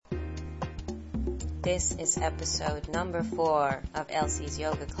This is episode number 4 of Elsie's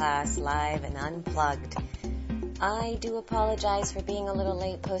yoga class, live and unplugged. I do apologize for being a little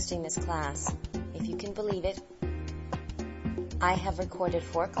late posting this class. If you can believe it, I have recorded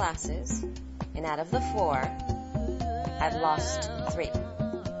 4 classes, and out of the 4, I've lost 3.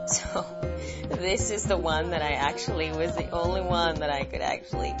 So, this is the one that I actually was the only one that I could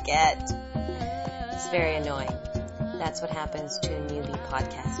actually get. It's very annoying. That's what happens to newbie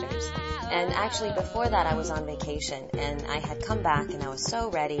podcasters. And actually, before that, I was on vacation, and I had come back, and I was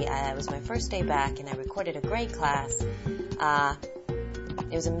so ready. It was my first day back, and I recorded a great class.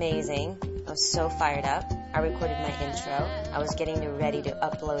 It was amazing. I was so fired up. I recorded my intro. I was getting ready to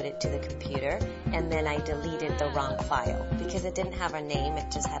upload it to the computer, and then I deleted the wrong file because it didn't have a name.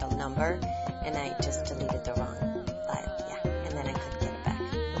 It just had a number, and I just deleted the wrong file. Yeah, and then I couldn't get it back,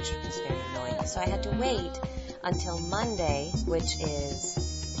 which was very annoying. So I had to wait until Monday, which is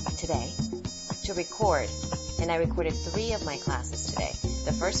today, to record. And I recorded 3 of my classes today.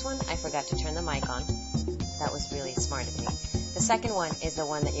 The first one, I forgot to turn the mic on. That was really smart of me. The second one is the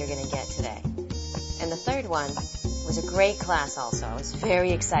one that you're going to get today. And the third one was a great class also. I was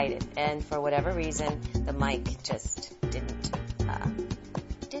very excited. And for whatever reason, the mic just didn't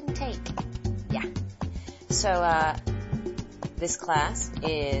take. Yeah. So, this class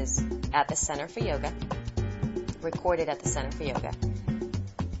is at the Center for Yoga. Recorded at the Center for Yoga.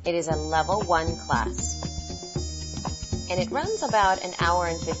 It is a level 1 class. And it runs about an hour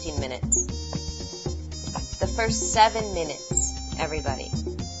and 15 minutes. The first 7 minutes, everybody,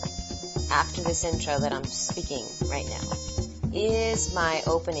 after this intro that I'm speaking right now, is my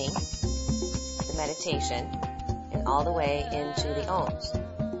opening, the meditation, and all the way into the Ohms.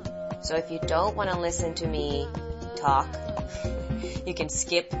 So if you don't want to listen to me talk, you can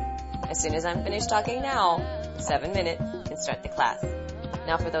skip as soon as I'm finished talking now, 7 minutes, and start the class.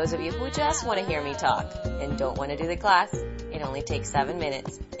 Now for those of you who just want to hear me talk and don't want to do the class, it only takes 7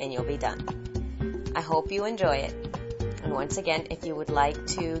 minutes and you'll be done. I hope you enjoy it. And once again, if you would like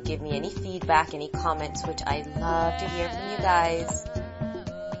to give me any feedback, any comments, which I'd love to hear from you guys,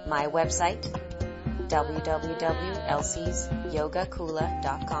 my website,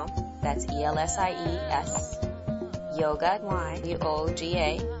 www.elsiesYogaKula.com. That's ELSIES, yoga,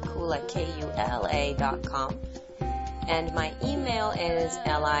 YOGA, Kula, KULA.com. And my email is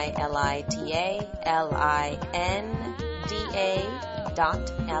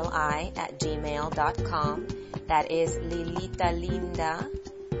lilitalindali@gmail.com. That is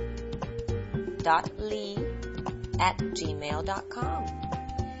lilitalinda.lee@gmail.com.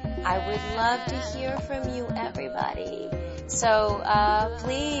 I would love to hear from you, everybody. So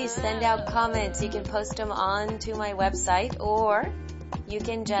please send out comments. You can post them onto my website, or you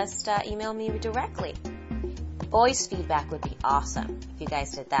can just email me directly. Voice feedback would be awesome. If you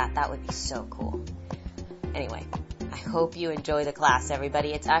guys did that, that would be so cool. Anyway, I hope you enjoy the class,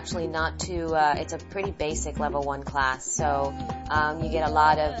 everybody. It's actually not too, it's a pretty basic level 1 class. So you get a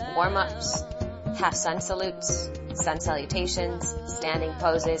lot of warm-ups, half sun salutes, sun salutations, standing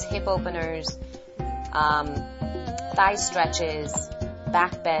poses, hip openers, thigh stretches,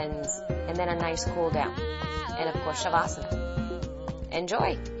 back bends, and then a nice cool down. And of course, Shavasana.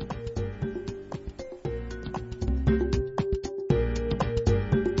 Enjoy!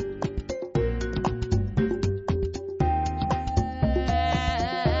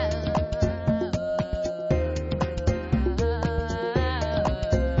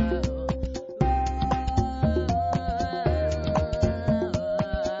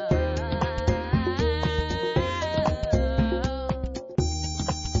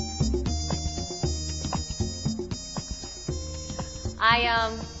 I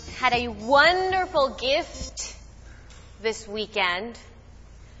had a wonderful gift this weekend.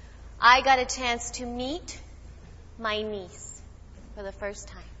 I got a chance to meet my niece for the first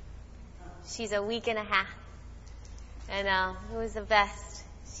time. She's a week and a half. And it was the best.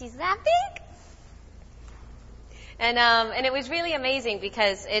 She's that big. And it was really amazing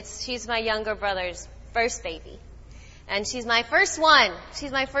because she's my younger brother's first baby. And she's my first one.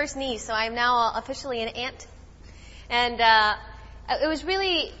 She's my first niece, so I'm now officially an aunt. And it was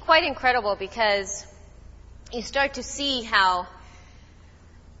really quite incredible because you start to see how,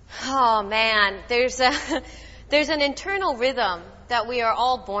 oh man, there's an internal rhythm that we are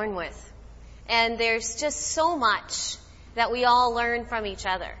all born with. And there's just so much that we all learn from each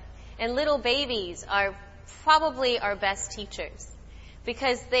other. And little babies are probably our best teachers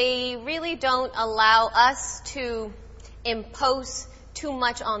because they really don't allow us to impose too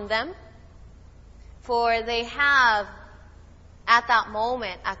much on them, for they have at that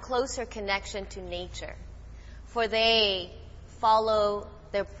moment a closer connection to nature, for they follow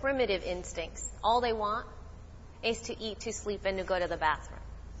their primitive instincts. All they want is to eat, to sleep, and to go to the bathroom.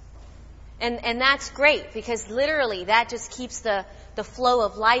 And that's great, because literally that just keeps the flow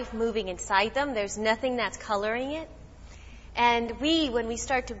of life moving inside them. There's nothing that's coloring it. And when we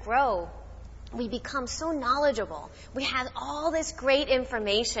start to grow, we become so knowledgeable. We have all this great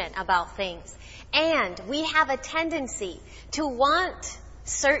information about things. And we have a tendency to want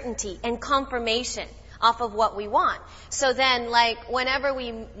certainty and confirmation off of what we want. So then, like, whenever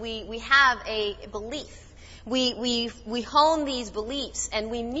we have a belief, we hone these beliefs and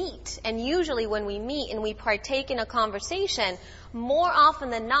we meet. And usually when we meet and we partake in a conversation, more often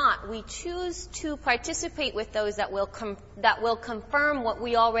than not, we choose to participate with those that will confirm what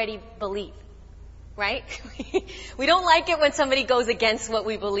we already believe. Right? We don't like it when somebody goes against what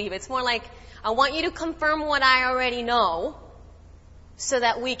we believe. It's more like, I want you to confirm what I already know so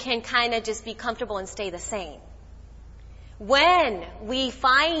that we can kind of just be comfortable and stay the same. When we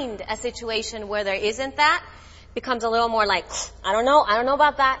find a situation where there isn't that, it becomes a little more like, I don't know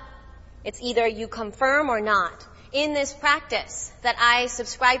about that. It's either you confirm or not. In this practice that I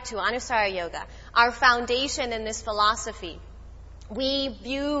subscribe to, Anusara Yoga, our foundation in this philosophy, we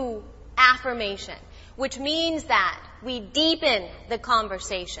view affirmation, which means that we deepen the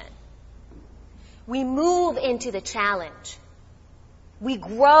conversation. We move into the challenge. We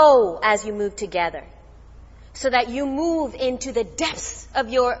grow as you move together, so that you move into the depths of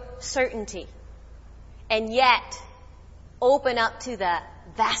your certainty and yet open up to the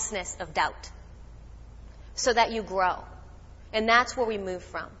vastness of doubt, so that you grow. And that's where we move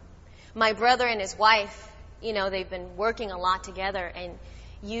from. My brother and his wife, they've been working a lot together, and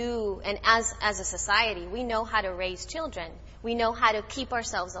as a society, we know how to raise children. We know how to keep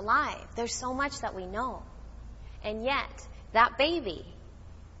ourselves alive. There's so much that we know. And yet, that baby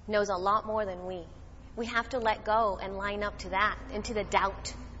knows a lot more than we. We have to let go and line up to that, and to the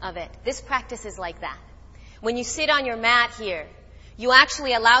doubt of it. This practice is like that. When you sit on your mat here, you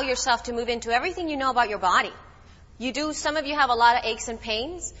actually allow yourself to move into everything you know about your body. Some of you have a lot of aches and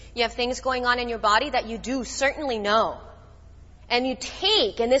pains. You have things going on in your body that you do certainly know. And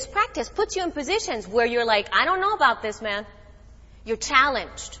and this practice puts you in positions where you're like, I don't know about this, man. You're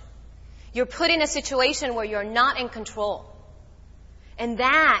challenged. You're put in a situation where you're not in control. And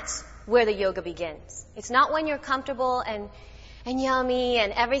that's where the yoga begins. It's not when you're comfortable and yummy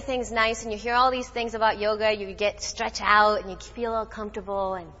and everything's nice and you hear all these things about yoga, you get stretched out and you feel all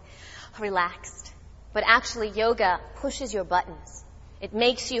comfortable and relaxed. But actually, yoga pushes your buttons. It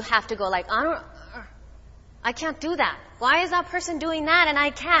makes you have to go like, I can't do that. Why is that person doing that and I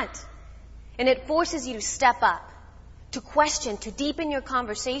can't? And it forces you to step up, to question, to deepen your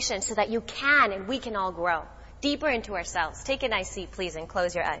conversation so that you can and we can all grow deeper into ourselves. Take a nice seat, please, and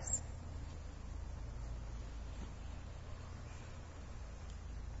close your eyes.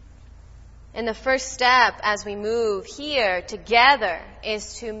 And the first step as we move here together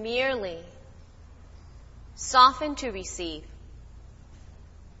is to merely soften to receive.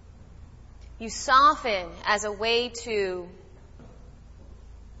 You soften as a way to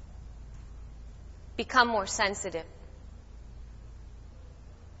become more sensitive.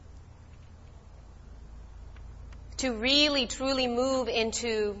 To really, truly move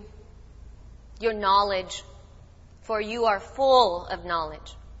into your knowledge, for you are full of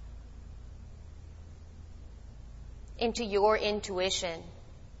knowledge. Into your intuition,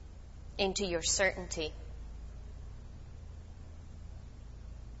 into your certainty.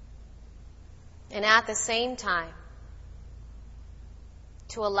 And at the same time,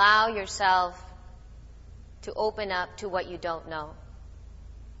 to allow yourself to open up to what you don't know,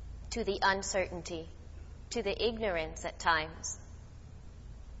 to the uncertainty, to the ignorance at times,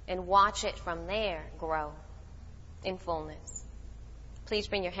 and watch it from there grow in fullness. Please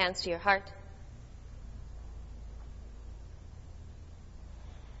bring your hands to your heart.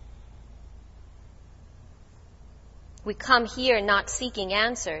 We come here not seeking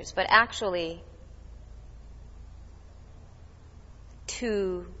answers, but actually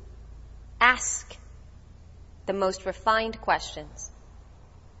to ask the most refined questions.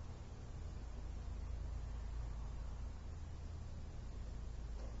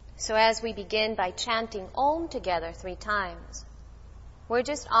 So as we begin by chanting Om together 3 times, we're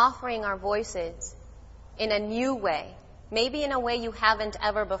just offering our voices in a new way, maybe in a way you haven't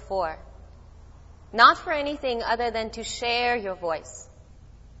ever before. Not for anything other than to share your voice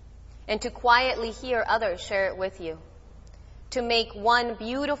and to quietly hear others share it with you. To make one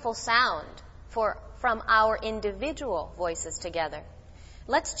beautiful sound from our individual voices together.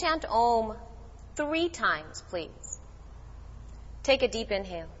 Let's chant Om 3 times, please. Take a deep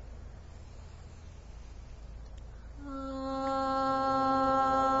inhale.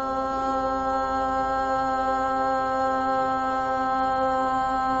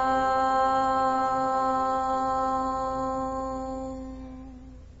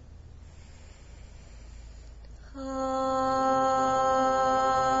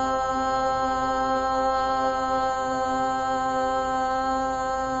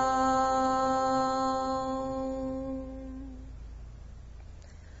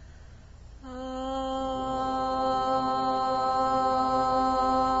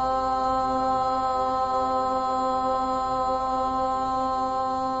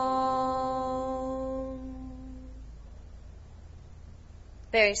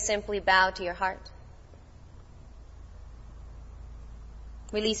 Very simply bow to your heart.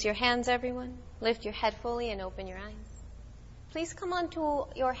 Release your hands, everyone. Lift your head fully and open your eyes. Please come onto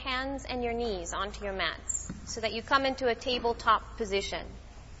your hands and your knees onto your mats so that you come into a tabletop position.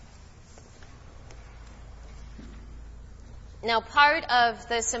 Now, part of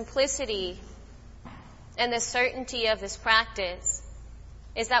the simplicity and the certainty of this practice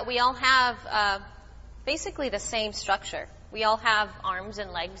is that we all have basically the same structure. We all have arms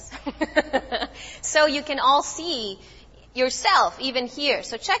and legs. So you can all see yourself even here.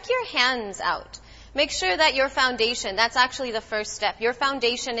 So check your hands out. Make sure that your foundation, that's actually the first step. Your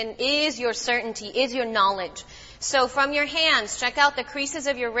foundation is your certainty, is your knowledge. So from your hands, check out the creases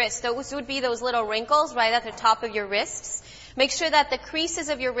of your wrists. Those would be those little wrinkles right at the top of your wrists. Make sure that the creases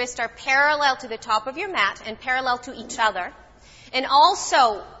of your wrist are parallel to the top of your mat and parallel to each other. And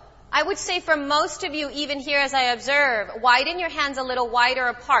also, I would say for most of you, even here as I observe, widen your hands a little wider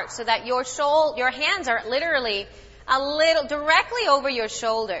apart so that your hands are literally a little directly over your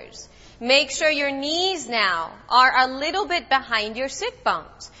shoulders. Make sure your knees now are a little bit behind your sit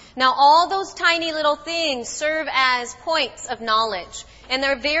bones. Now all those tiny little things serve as points of knowledge. And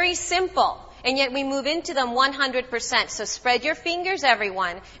they're very simple. And yet we move into them 100%. So spread your fingers,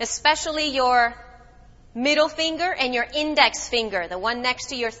 everyone, especially your middle finger and your index finger, the one next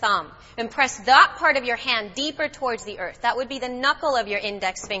to your thumb. And press that part of your hand deeper towards the earth. That would be the knuckle of your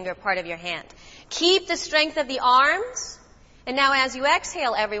index finger part of your hand. Keep the strength of the arms. And now as you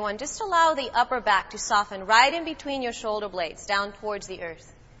exhale, everyone, just allow the upper back to soften right in between your shoulder blades down towards the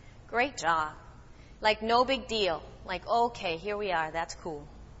earth. Great job. Like no big deal. Like, okay, here we are. That's cool.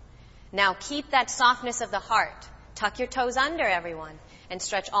 Now keep that softness of the heart. Tuck your toes under, everyone, and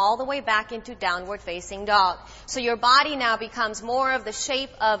stretch all the way back into downward facing dog. So your body now becomes more of the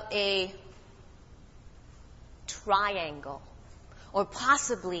shape of a triangle or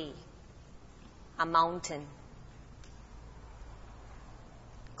possibly a mountain.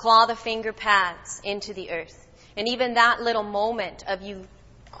 Claw the finger pads into the earth. And even that little moment of you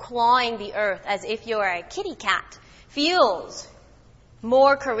clawing the earth as if you're a kitty cat feels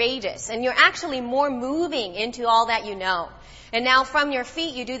more courageous. And you're actually more moving into all that you know. And now from your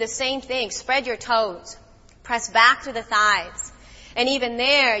feet, you do the same thing. Spread your toes. Press back to the thighs. And even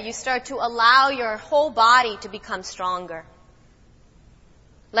there, you start to allow your whole body to become stronger.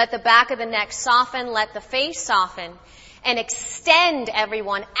 Let the back of the neck soften. Let the face soften. And extend,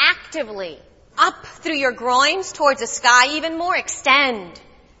 everyone, actively up through your groins towards the sky. Even more, extend.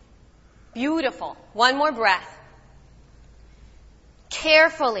 Beautiful. One more breath.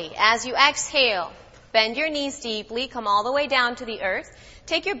 Carefully, as you exhale, bend your knees deeply. Come all the way down to the earth.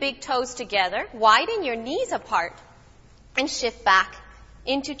 Take your big toes together. Widen your knees apart. And shift back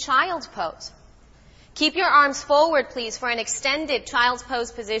into child's pose. Keep your arms forward, please, for an extended child's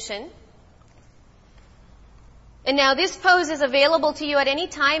pose position. And now this pose is available to you at any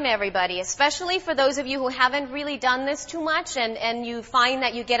time, everybody, especially for those of you who haven't really done this too much and you find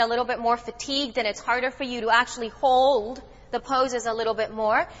that you get a little bit more fatigued and it's harder for you to actually hold the poses a little bit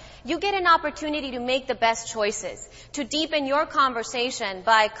more. You get an opportunity to make the best choices, to deepen your conversation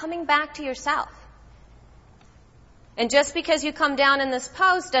by coming back to yourself. And just because you come down in this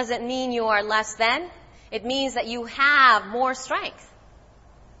pose doesn't mean you are less than. It means that you have more strength.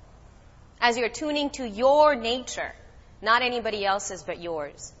 As you're tuning to your nature, not anybody else's but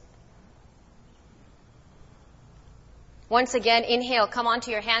yours. Once again, inhale, come onto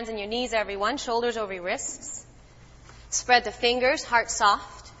your hands and your knees, everyone, shoulders over your wrists. Spread the fingers, heart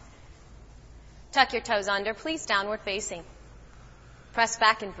soft. Tuck your toes under, please, downward facing. Press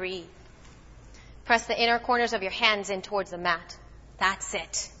back and breathe. Press the inner corners of your hands in towards the mat. That's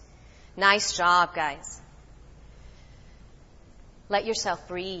it. Nice job, guys. Let yourself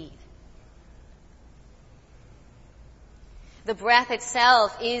breathe. The breath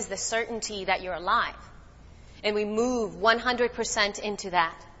itself is the certainty that you're alive. And we move 100% into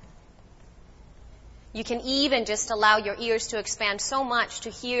that. You can even just allow your ears to expand so much to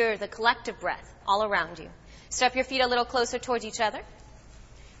hear the collective breath all around you. Step your feet a little closer towards each other.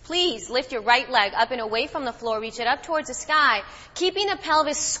 Please lift your right leg up and away from the floor. Reach it up towards the sky, keeping the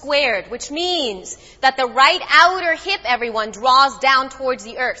pelvis squared, which means that the right outer hip, everyone, draws down towards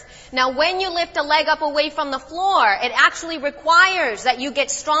the earth. Now, when you lift a leg up away from the floor, it actually requires that you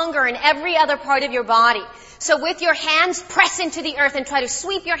get stronger in every other part of your body. So with your hands, press into the earth and try to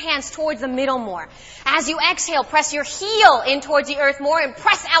sweep your hands towards the middle more. As you exhale, press your heel in towards the earth more and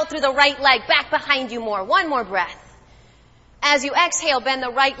press out through the right leg back behind you more. One more breath. As you exhale, bend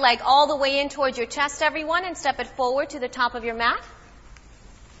the right leg all the way in towards your chest, everyone, and step it forward to the top of your mat.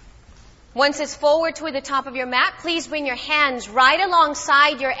 Once it's forward toward the top of your mat, please bring your hands right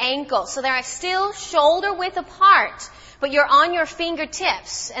alongside your ankles. So they're still shoulder width apart, but you're on your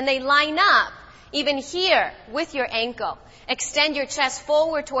fingertips and they line up even here with your ankle. Extend your chest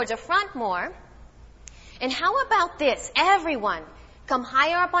forward towards the front more. And how about this? Everyone, come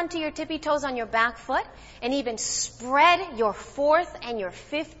higher up onto your tippy toes on your back foot and even spread your fourth and your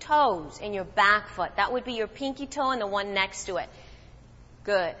fifth toes in your back foot. That would be your pinky toe and the one next to it.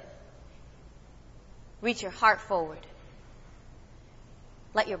 Good. Reach your heart forward.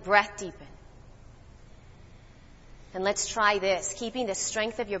 Let your breath deepen. And let's try this. Keeping the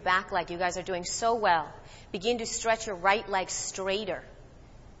strength of your back leg. You guys are doing so well. Begin to stretch your right leg straighter.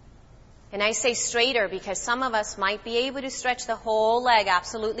 And I say straighter because some of us might be able to stretch the whole leg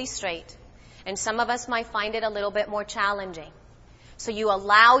absolutely straight. And some of us might find it a little bit more challenging. So you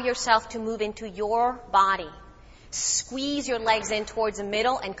allow yourself to move into your body. Squeeze your legs in towards the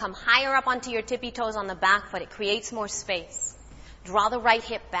middle and come higher up onto your tippy toes on the back foot. It creates more space. Draw the right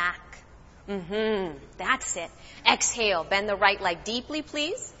hip back. That's it. Exhale. Bend the right leg deeply,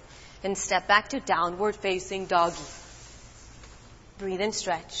 please. And step back to downward facing doggy. Breathe and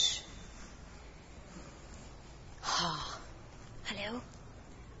stretch. Hello?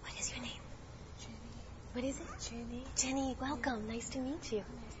 What is your name? Jenny. What is it? Jenny. Jenny, welcome. Nice to meet you.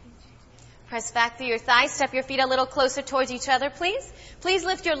 Press back through your thighs. Step your feet a little closer towards each other, please. Please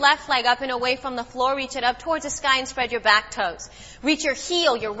lift your left leg up and away from the floor. Reach it up towards the sky and spread your back toes. Reach your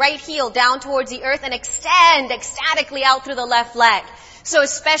heel, your right heel, down towards the earth and extend ecstatically out through the left leg. So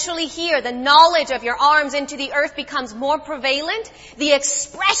especially here, the knowledge of your arms into the earth becomes more prevalent. The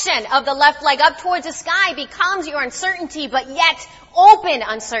expression of the left leg up towards the sky becomes your uncertainty, but yet open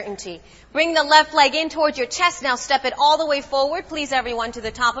uncertainty. Bring the left leg in towards your chest. Now step it all the way forward, please everyone, to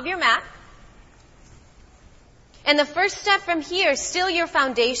the top of your mat. And the first step from here is still your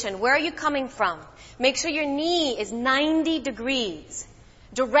foundation. Where are you coming from? Make sure your knee is 90 degrees,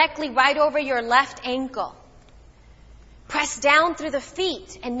 directly right over your left ankle. Press down through the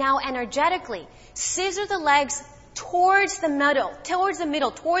feet, and now energetically scissor the legs towards the middle,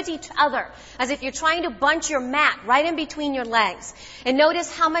 towards each other, as if you're trying to bunch your mat right in between your legs. And notice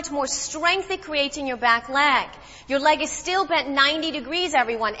how much more strength it creates in your back leg. Your leg is still bent 90 degrees,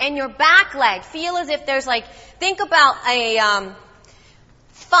 everyone, and your back leg, feel as if there's think about a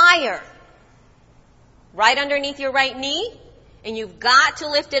fire right underneath your right knee. And you've got to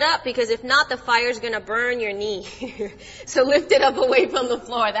lift it up because if not, the fire's going to burn your knee. So lift it up away from the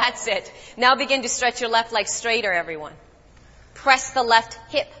floor. That's it. Now begin to stretch your left leg straighter, everyone. Press the left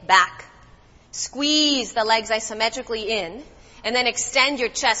hip back. Squeeze the legs isometrically in. And then extend your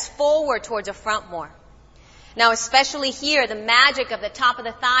chest forward towards the front more. Now especially here, the magic of the top of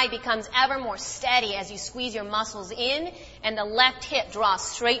the thigh becomes ever more steady as you squeeze your muscles in and the left hip draws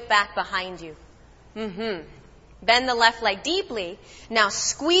straight back behind you. Bend the left leg deeply. Now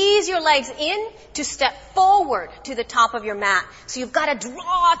squeeze your legs in to step forward to the top of your mat. So you've got to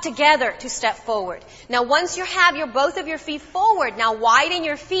draw together to step forward. Now once you have both of your feet forward, now widen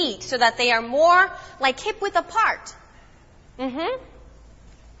your feet so that they are more like hip width apart.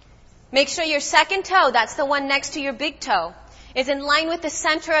 Make sure your second toe, that's the one next to your big toe, is in line with the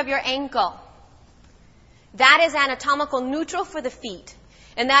center of your ankle. That is anatomical neutral for the feet.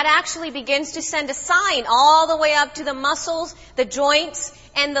 And that actually begins to send a sign all the way up to the muscles, the joints,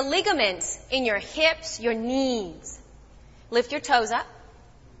 and the ligaments in your hips, your knees. Lift your toes up.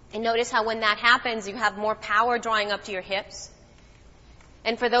 And notice how when that happens, you have more power drawing up to your hips.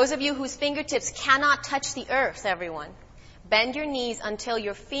 And for those of you whose fingertips cannot touch the earth, everyone, bend your knees until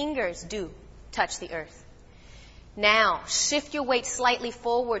your fingers do touch the earth. Now, shift your weight slightly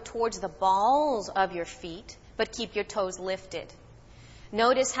forward towards the balls of your feet, but keep your toes lifted.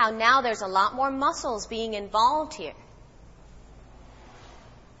 Notice how now there's a lot more muscles being involved here.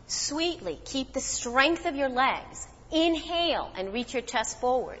 Sweetly, keep the strength of your legs. Inhale and reach your chest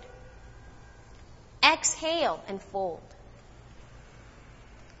forward. Exhale and fold.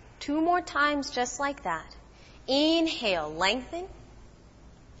 2 more times just like that. Inhale, lengthen.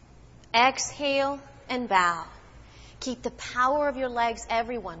 Exhale and bow. Keep the power of your legs,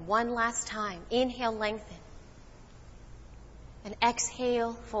 everyone. One last time. Inhale, lengthen. And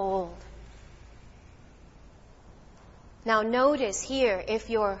exhale, fold. Now notice here,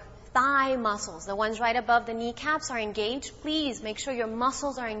 if your thigh muscles, the ones right above the kneecaps, are engaged, please make sure your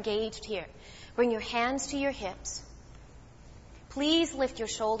muscles are engaged here. Bring your hands to your hips. Please lift your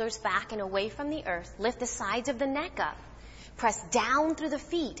shoulders back and away from the earth. Lift the sides of the neck up. Press down through the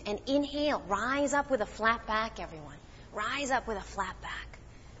feet and inhale. Rise up with a flat back, everyone. Rise up with a flat back.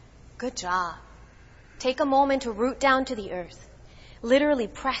 Good job. Take a moment to root down to the earth. Literally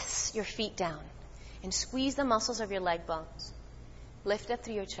press your feet down and squeeze the muscles of your leg bones. Lift up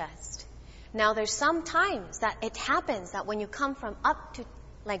through your chest. Now there's some times that it happens that when you come from up to,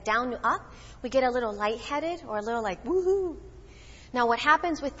 like down to up, we get a little lightheaded or a little like woohoo. Now what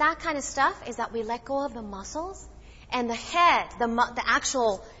happens with that kind of stuff is that we let go of the muscles and the head, the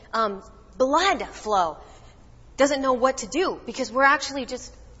actual blood flow doesn't know what to do because we're actually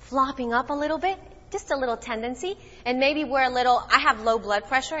just flopping up a little bit, just a little tendency, and maybe I have low blood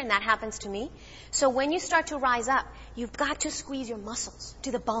pressure and that happens to me. So when you start to rise up, you've got to squeeze your muscles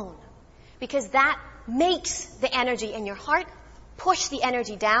to the bone because that makes the energy in your heart push the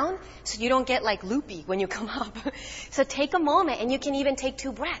energy down so you don't get like loopy when you come up. So take a moment and you can even take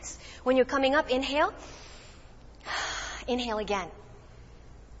 2 breaths. When you're coming up, inhale. Inhale again.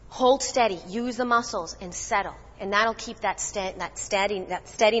 Hold steady. Use the muscles and settle. And that'll keep that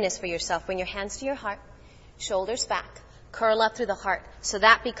steadiness for yourself. Bring your hands to your heart. Shoulders back. Curl up through the heart. So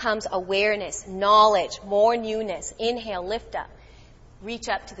that becomes awareness, knowledge, more newness. Inhale, lift up. Reach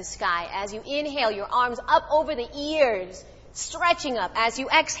up to the sky. As you inhale, your arms up over the ears. Stretching up. As you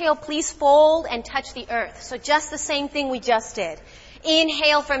exhale, please fold and touch the earth. So just the same thing we just did.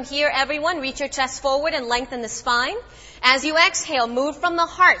 Inhale from here, everyone. Reach your chest forward and lengthen the spine. As you exhale, move from the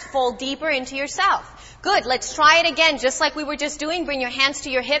heart. Fold deeper into yourself. Good. Let's try it again, just like we were just doing. Bring your hands to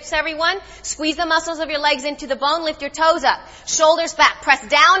your hips, everyone. Squeeze the muscles of your legs into the bone. Lift your toes up. Shoulders back. Press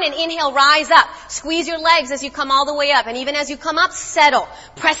down and inhale, rise up. Squeeze your legs as you come all the way up. And even as you come up, settle.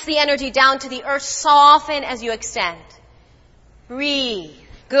 Press the energy down to the earth. Soften as you extend. Breathe.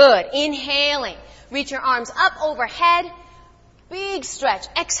 Good. Inhaling. Reach your arms up overhead. Big stretch.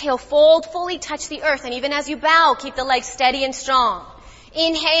 Exhale, fold, fully touch the earth. And even as you bow, keep the legs steady and strong.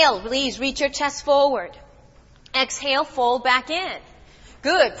 Inhale, please reach your chest forward. Exhale, fold back in.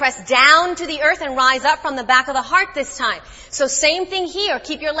 Good. Press down to the earth and rise up from the back of the heart this time. So same thing here.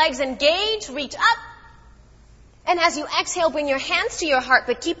 Keep your legs engaged, reach up. And as you exhale, bring your hands to your heart,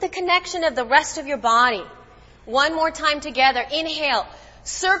 but keep the connection of the rest of your body. One more time together. Inhale.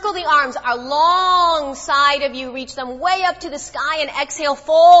 Circle the arms alongside of you. Reach them way up to the sky and exhale.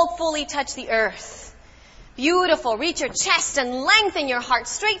 Fold, fully touch the earth. Beautiful. Reach your chest and lengthen your heart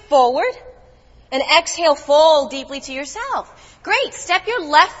straight forward. And exhale, fold deeply to yourself. Great. Step your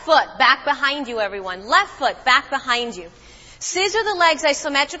left foot back behind you, everyone. Left foot back behind you. Scissor the legs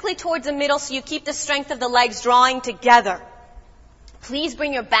isometrically towards the middle so you keep the strength of the legs drawing together. Please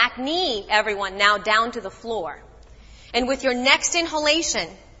bring your back knee, everyone, now down to the floor. And with your next inhalation,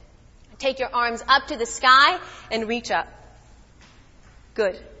 take your arms up to the sky and reach up.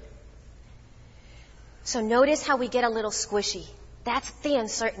 Good. So notice how we get a little squishy. That's the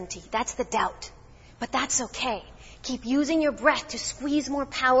uncertainty. That's the doubt. But that's okay. Keep using your breath to squeeze more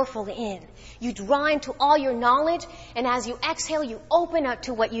powerfully in. You draw into all your knowledge, and as you exhale, you open up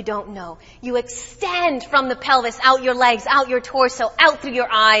to what you don't know. You extend from the pelvis, out your legs, out your torso, out through your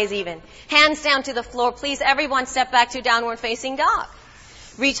eyes even. Hands down to the floor. Please, everyone, step back to downward facing dog.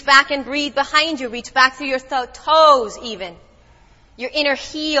 Reach back and breathe behind you. Reach back through your toes even. Your inner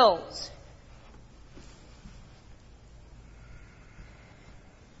heels.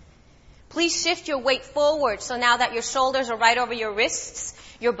 Please shift your weight forward so now that your shoulders are right over your wrists,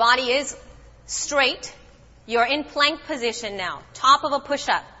 your body is straight. You're in plank position now, top of a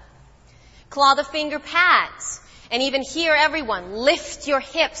push-up. Claw the finger pads. And even here, everyone, lift your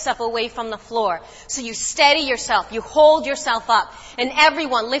hips up away from the floor. So you steady yourself, you hold yourself up. And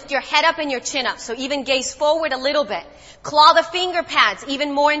everyone, lift your head up and your chin up. So even gaze forward a little bit. Claw the finger pads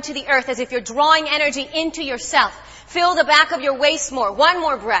even more into the earth as if you're drawing energy into yourself. Fill the back of your waist more. One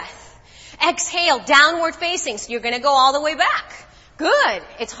more breath. Exhale, downward facing. So you're going to go all the way back. Good.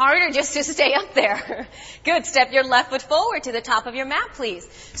 It's harder just to stay up there. Good. Step your left foot forward to the top of your mat, please.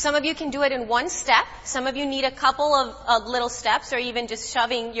 Some of you can do it in one step. Some of you need a couple of little steps or even just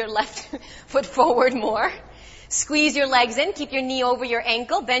shoving your left foot forward more. Squeeze your legs in. Keep your knee over your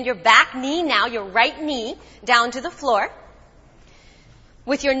ankle. Bend your back knee now, your right knee, down to the floor.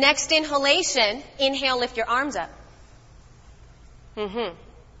 With your next inhalation, inhale, lift your arms up.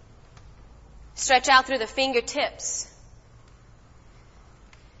 Stretch out through the fingertips.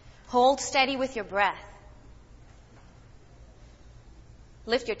 Hold steady with your breath.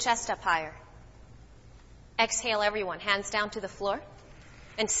 Lift your chest up higher. Exhale, everyone. Hands down to the floor.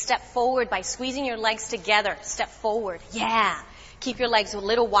 And step forward by squeezing your legs together. Step forward. Yeah. Keep your legs a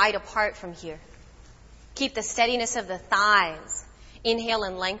little wide apart from here. Keep the steadiness of the thighs. Inhale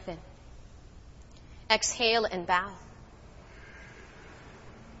and lengthen. Exhale and bow.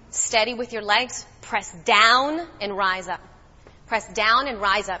 Steady with your legs. Press down and rise up. Press down and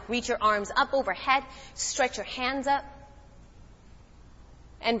rise up. Reach your arms up overhead. Stretch your hands up.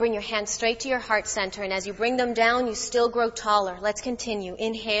 And bring your hands straight to your heart center. And as you bring them down, you still grow taller. Let's continue.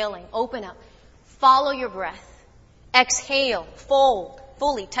 Inhaling. Open up. Follow your breath. Exhale. Fold.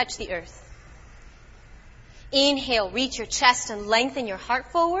 Fully touch the earth. Inhale. Reach your chest and lengthen your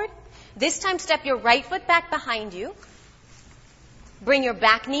heart forward. This time step your right foot back behind you. Bring your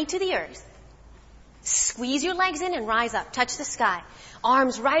back knee to the earth. Squeeze your legs in and rise up. Touch the sky.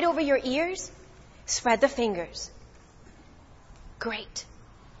 Arms right over your ears. Spread the fingers. Great.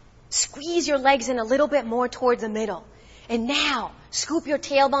 Squeeze your legs in a little bit more towards the middle. And now, scoop your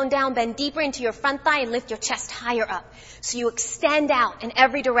tailbone down, bend deeper into your front thigh, and lift your chest higher up. So you extend out in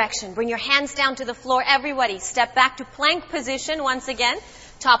every direction. Bring your hands down to the floor. Everybody, step back to plank position once again.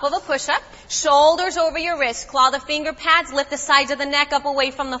 Top of a push-up. Shoulders over your wrists. Claw the finger pads. Lift the sides of the neck up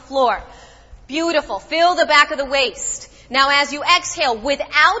away from the floor. Beautiful. Fill the back of the waist. Now as you exhale,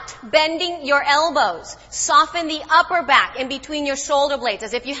 without bending your elbows, soften the upper back in between your shoulder blades,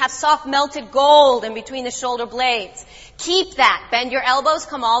 as if you have soft melted gold in between the shoulder blades. Keep that. Bend your elbows,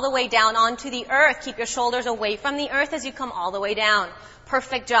 come all the way down onto the earth. Keep your shoulders away from the earth as you come all the way down.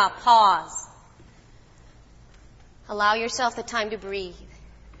 Perfect job. Pause. Allow yourself the time to breathe.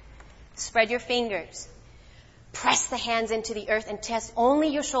 Spread your fingers. Press the hands into the earth and test only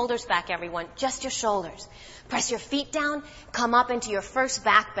your shoulders back, everyone. Just your shoulders. Press your feet down. Come up into your first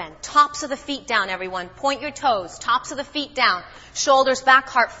back bend. Tops of the feet down, everyone. Point your toes. Tops of the feet down. Shoulders back,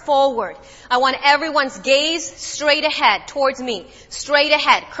 heart forward. I want everyone's gaze straight ahead, towards me. Straight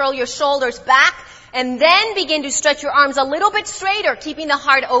ahead. Curl your shoulders back. And then begin to stretch your arms a little bit straighter, keeping the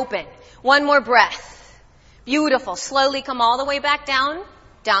heart open. One more breath. Beautiful. Slowly come all the way back down.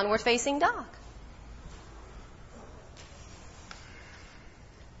 Downward facing dog.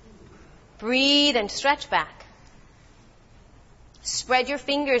 Breathe and stretch back. Spread your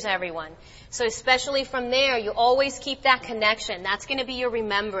fingers, everyone. So especially from there, you always keep that connection. That's going to be your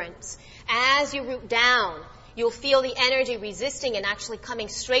remembrance. As you root down, you'll feel the energy resisting and actually coming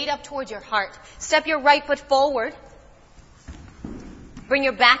straight up towards your heart. Step your right foot forward. Bring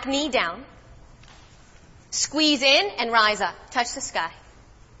your back knee down. Squeeze in and rise up. Touch the sky.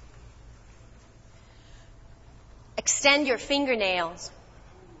 Extend your fingernails.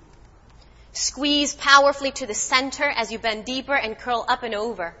 Squeeze powerfully to the center as you bend deeper and curl up and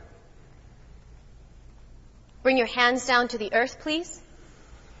over. Bring your hands down to the earth, please,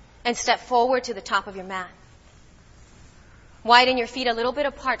 and step forward to the top of your mat. Widen your feet a little bit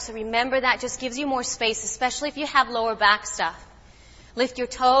apart, so remember that just gives you more space, especially if you have lower back stuff. Lift your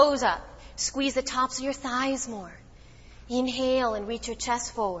toes up. Squeeze the tops of your thighs more. Inhale and reach your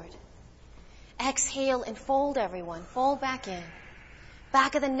chest forward. Exhale and fold, everyone. Fold back in.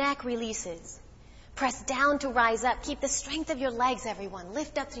 Back of the neck releases. Press down to rise up. Keep the strength of your legs, everyone.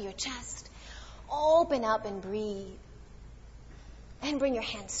 Lift up through your chest. Open up and breathe. And bring your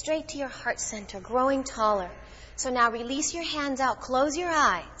hands straight to your heart center, growing taller. So now release your hands out. Close your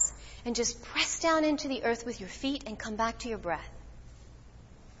eyes. And just press down into the earth with your feet and come back to your breath.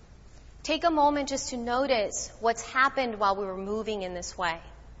 Take a moment just to notice what's happened while we were moving in this way.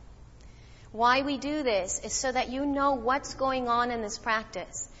 Why we do this is so that you know what's going on in this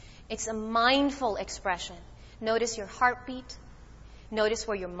practice. It's a mindful expression. Notice your heartbeat. Notice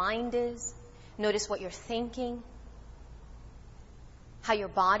where your mind is. Notice what you're thinking. How your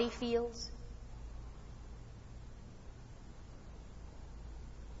body feels.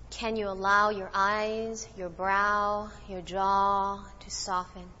 Can you allow your eyes, your brow, your jaw to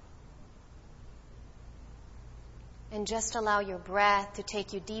soften? And just allow your breath to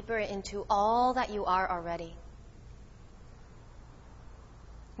take you deeper into all that you are already.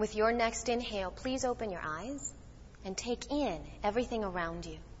 With your next inhale, please open your eyes and take in everything around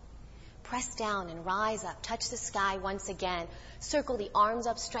you. Press down and rise up. Touch the sky once again. Circle the arms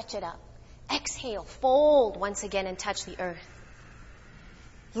up, stretch it up. Exhale, fold once again and touch the earth.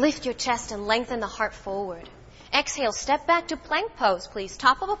 Lift your chest and lengthen the heart forward. Exhale, step back to plank pose, please.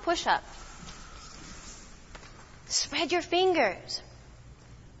 Top of a push-up. Spread your fingers.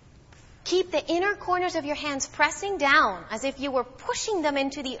 Keep the inner corners of your hands pressing down as if you were pushing them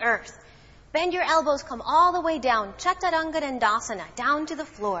into the earth. Bend your elbows, come all the way down. Chaturanga Dandasana, down to the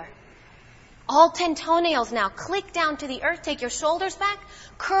floor. All 10 toenails now. Click down to the earth. Take your shoulders back.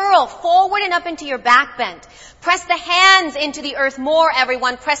 Curl forward and up into your back bend. Press the hands into the earth more,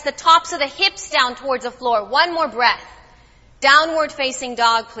 everyone. Press the tops of the hips down towards the floor. One more breath. Downward facing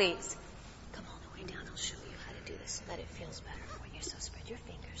dog, please.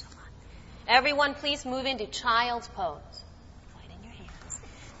 Everyone, please move into child's pose. Widen your hands.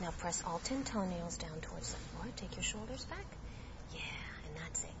 Now press all 10 toenails down towards the floor. Take your shoulders back. Yeah, and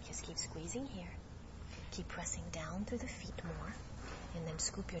that's it. Just keep squeezing here. Keep pressing down through the feet more. And then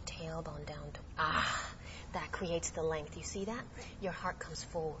scoop your tailbone down. That creates the length. You see that? Your heart comes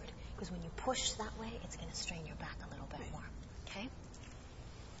forward. Because when you push that way, it's going to strain your back a little bit more. Okay?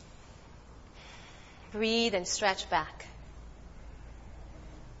 Breathe and stretch back.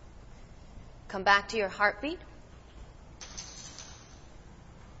 Come back to your heartbeat.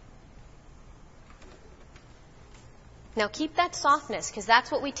 Now keep that softness, because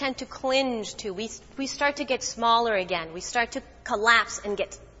that's what we tend to clinch to. We start to get smaller again. We start to collapse and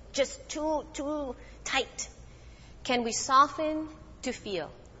get just too tight. Can we soften to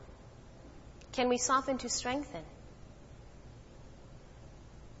feel? Can we soften to strengthen?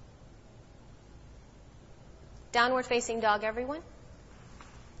 Downward facing dog, everyone.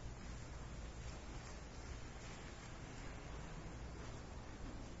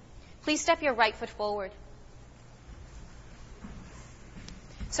 Please step your right foot forward.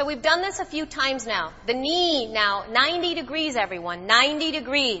 So we've done this a few times now. The knee now, 90 degrees, everyone, 90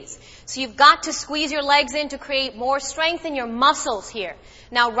 degrees. So you've got to squeeze your legs in to create more strength in your muscles here.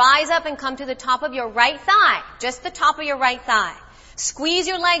 Now rise up and come to the top of your right thigh, just the top of your right thigh. Squeeze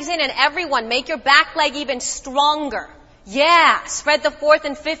your legs in, and everyone, make your back leg even stronger. Yeah, spread the fourth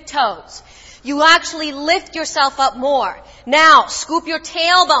and fifth toes. You actually lift yourself up more. Now, scoop your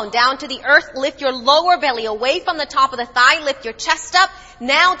tailbone down to the earth, lift your lower belly away from the top of the thigh, lift your chest up.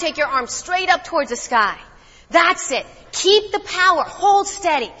 Now take your arms straight up towards the sky. That's it. Keep the power. Hold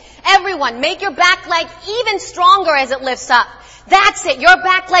steady. Everyone, make your back leg even stronger as it lifts up. That's it. Your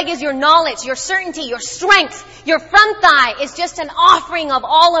back leg is your knowledge, your certainty, your strength. Your front thigh is just an offering of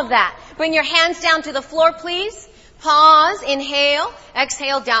all of that. Bring your hands down to the floor, please. Pause, inhale,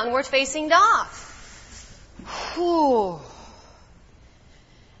 exhale, downward facing dog. Whew.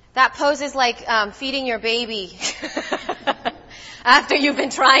 That pose is like feeding your baby. After you've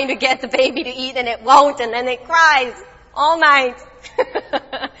been trying to get the baby to eat and it won't, and then it cries all night.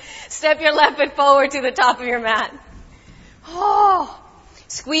 Step your left foot forward to the top of your mat. Oh,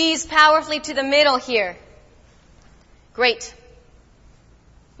 squeeze powerfully to the middle here. Great.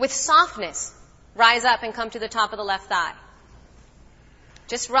 With softness, rise up and come to the top of the left thigh.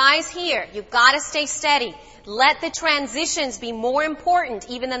 Just rise here. You've got to stay steady. Let the transitions be more important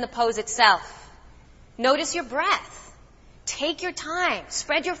even than the pose itself. Notice your breath. Take your time.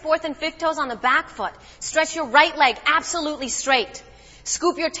 Spread your fourth and fifth toes on the back foot. Stretch your right leg absolutely straight.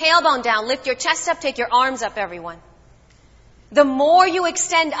 Scoop your tailbone down. Lift your chest up. Take your arms up, everyone. The more you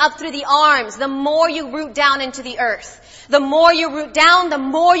extend up through the arms, the more you root down into the earth. The more you root down, the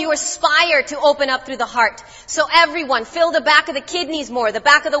more you aspire to open up through the heart. So everyone, fill the back of the kidneys more, the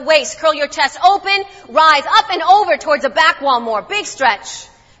back of the waist, curl your chest open, rise up and over towards the back wall more. Big stretch.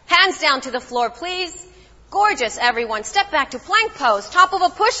 Hands down to the floor, please. Gorgeous, everyone. Step back to plank pose, top of a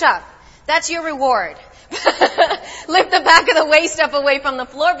push-up. That's your reward. Lift the back of the waist up away from the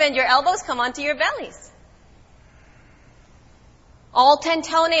floor, bend your elbows, come onto your bellies. All 10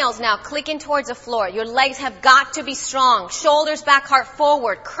 toenails now click in towards the floor. Your legs have got to be strong. Shoulders back, heart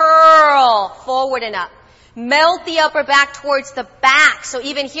forward. Curl forward and up. Melt the upper back towards the back. So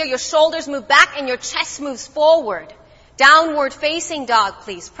even here, your shoulders move back and your chest moves forward. Downward facing dog,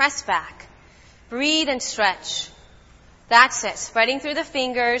 please. Press back. Breathe and stretch. That's it. Spreading through the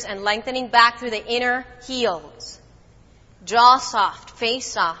fingers and lengthening back through the inner heels. Jaw soft.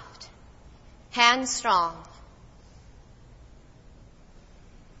 Face soft. Hands strong.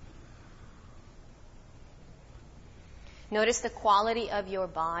 Notice the quality of your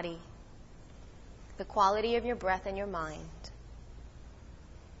body, the quality of your breath and your mind.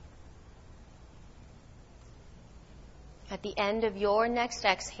 At the end of your next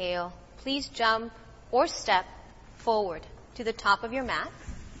exhale, please jump or step forward to the top of your mat.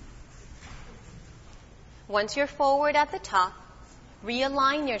 Once you're forward at the top,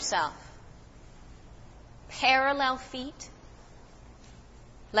 realign yourself. Parallel feet.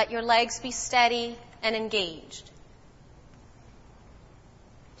 Let your legs be steady and engaged.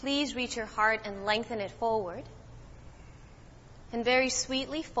 Please reach your heart and lengthen it forward. And very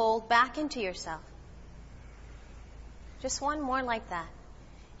sweetly fold back into yourself. Just one more like that.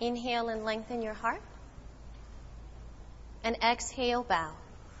 Inhale and lengthen your heart. And exhale, bow.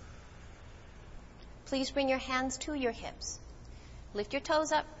 Please bring your hands to your hips. Lift your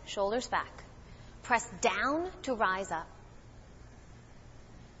toes up, shoulders back. Press down to rise up.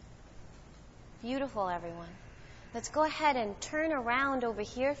 Beautiful, everyone. Let's go ahead and turn around over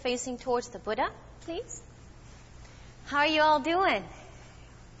here, facing towards the Buddha, please. How are you all doing?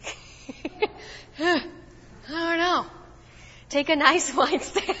 I don't know. Take a nice wide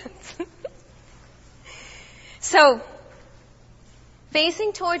stance. So,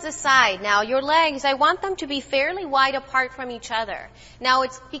 Facing towards the side. Now, your legs, I want them to be fairly wide apart from each other. Now,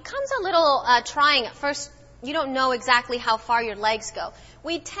 it becomes a little trying. At first, you don't know exactly how far your legs go.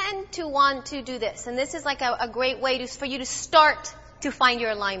 We tend to want to do this, and this is like a great way for you to start to find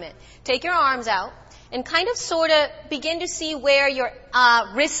your alignment. Take your arms out and kind of sort of begin to see where your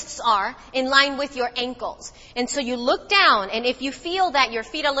wrists are in line with your ankles. And so you look down, and if you feel that your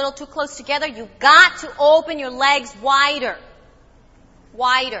feet are a little too close together, you've got to open your legs wider.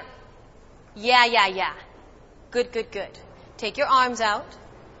 Wider. Yeah. Good. Take your arms out.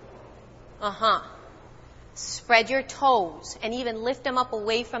 Spread your toes and even lift them up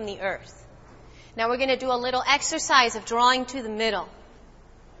away from the earth. Now we're going to do a little exercise of drawing to the middle.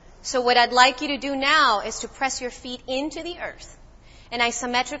 So what I'd like you to do now is to press your feet into the earth and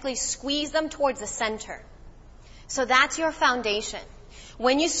isometrically squeeze them towards the center. So that's your foundation.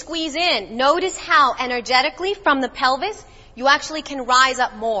 When you squeeze in, notice how energetically from the pelvis, you actually can rise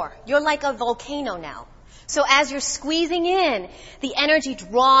up more. You're like a volcano now. So as you're squeezing in, the energy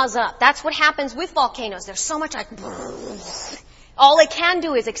draws up. That's what happens with volcanoes. There's so much like, all it can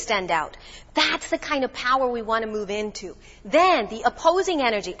do is extend out. That's the kind of power we want to move into. Then the opposing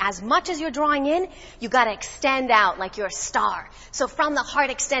energy, as much as you're drawing in, you got to extend out like you're a star. So from the heart,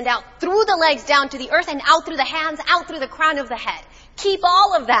 extend out through the legs down to the earth and out through the hands, out through the crown of the head. Keep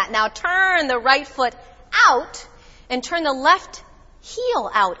all of that. Now turn the right foot out and turn the left heel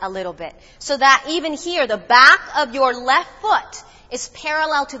out a little bit. So that even here, the back of your left foot is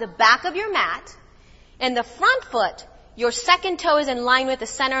parallel to the back of your mat. And the front foot, your second toe is in line with the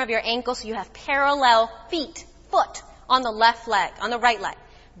center of your ankle, so you have parallel foot on the left leg, on the right leg.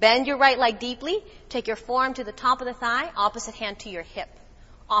 Bend your right leg deeply. Take your forearm to the top of the thigh, opposite hand to your hip.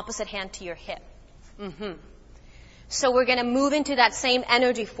 Opposite hand to your hip. So we're going to move into that same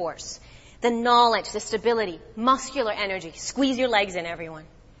energy force. The knowledge, the stability, muscular energy. Squeeze your legs in, everyone.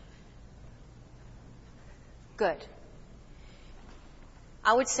 Good.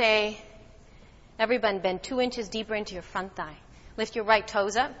 I would say, everyone bend 2 inches deeper into your front thigh. Lift your right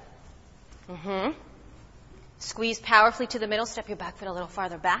toes up. Squeeze powerfully to the middle. Step your back foot a little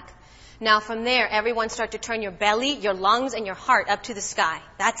farther back. Now from there, everyone start to turn your belly, your lungs, and your heart up to the sky.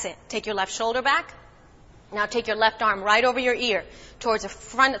 That's it. Take your left shoulder back. Now take your left arm right over your ear, towards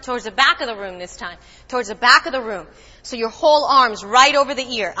the back of the room this time. Towards the back of the room. So your whole arm's right over the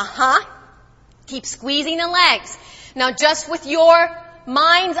ear. Keep squeezing the legs. Now just with your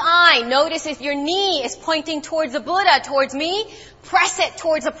mind's eye, notice if your knee is pointing towards the Buddha, towards me, press it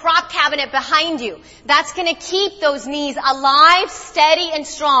towards the prop cabinet behind you. That's going to keep those knees alive, steady, and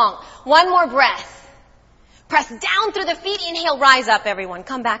strong. One more breath. Press down through the feet. Inhale, rise up, everyone.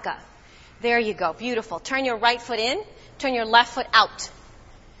 Come back up. There you go. Beautiful. Turn your right foot in. Turn your left foot out.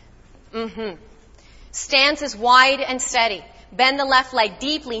 Stance is wide and steady. Bend the left leg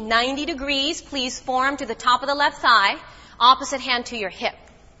deeply, 90 degrees. Please forearm to the top of the left thigh. Opposite hand to your hip.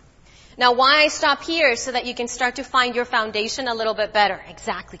 Now why I stop here is so that you can start to find your foundation a little bit better.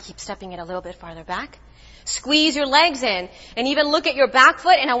 Exactly. Keep stepping it a little bit farther back. Squeeze your legs in and even look at your back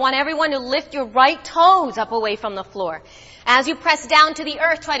foot, and I want everyone to lift your right toes up away from the floor. As you press down to the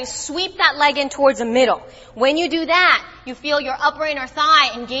earth, try to sweep that leg in towards the middle. When you do that, you feel your upper inner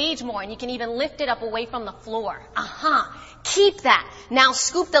thigh engage more, and you can even lift it up away from the floor. Keep that. Now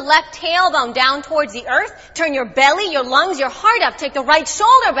scoop the left tailbone down towards the earth. Turn your belly, your lungs, your heart up. Take the right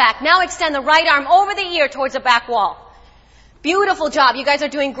shoulder back. Now extend the right arm over the ear towards the back wall. Beautiful job. You guys are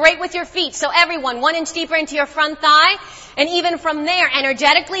doing great with your feet. So everyone, 1 inch deeper into your front thigh. And even from there,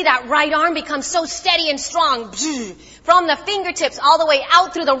 energetically, that right arm becomes so steady and strong. From the fingertips all the way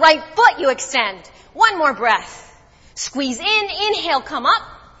out through the right foot, you extend. One more breath. Squeeze in. Inhale, come up.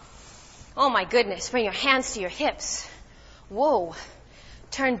 Oh my goodness. Bring your hands to your hips. Whoa.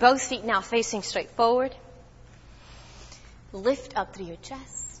 Turn both feet now facing straight forward. Lift up through your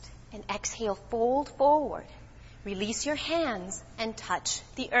chest. And exhale, fold forward. Release your hands and touch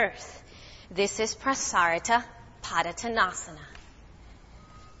the earth. This is Prasarita Padottanasana.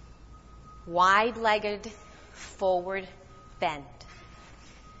 Wide-legged forward bend.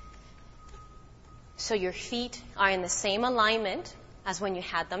 So your feet are in the same alignment as when you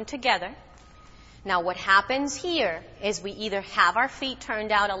had them together. Now what happens here is we either have our feet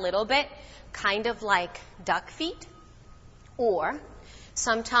turned out a little bit, kind of like duck feet, or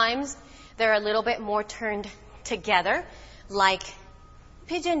sometimes they're a little bit more turned together, like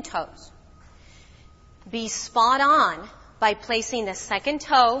pigeon toes. Be spot on by placing the second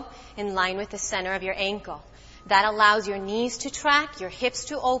toe in line with the center of your ankle. That allows your knees to track, your hips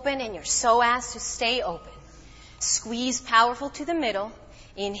to open, and your psoas to stay open. Squeeze powerful to the middle.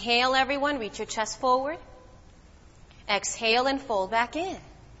 Inhale, everyone. Reach your chest forward. Exhale and fold back in.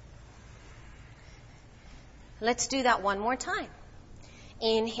 Let's do that one more time.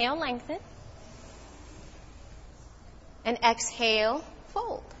 Inhale, lengthen. And exhale,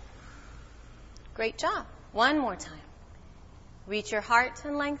 fold. Great job. One more time. Reach your heart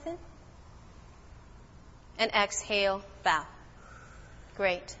and lengthen. And exhale, bow.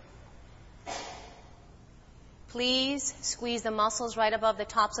 Great. Please squeeze the muscles right above the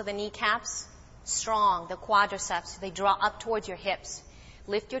tops of the kneecaps. Strong, the quadriceps. They draw up towards your hips.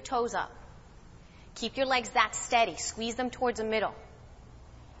 Lift your toes up. Keep your legs that steady. Squeeze them towards the middle.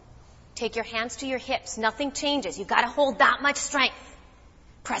 Take your hands to your hips. Nothing changes. You've got to hold that much strength.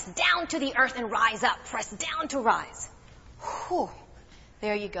 Press down to the earth and rise up. Press down to rise. Whew.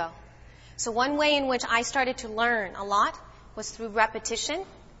 There you go. So one way in which I started to learn a lot was through repetition.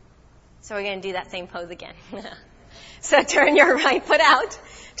 So we're going to do that same pose again. So turn your right foot out.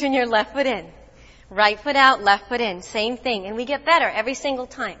 Turn your left foot in. Right foot out, left foot in. Same thing. And we get better every single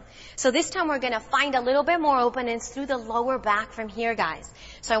time. So this time we're going to find a little bit more openness through the lower back from here, guys.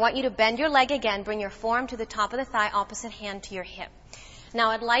 So I want you to bend your leg again. Bring your forearm to the top of the thigh, opposite hand to your hip.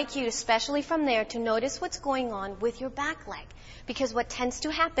 Now I'd like you, especially from there, to notice what's going on with your back leg. Because what tends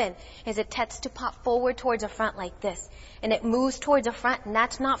to happen is it tends to pop forward towards the front like this. And it moves towards the front, and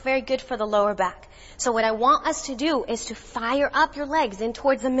that's not very good for the lower back. So what I want us to do is to fire up your legs in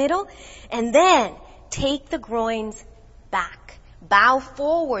towards the middle, and then take the groins back. Bow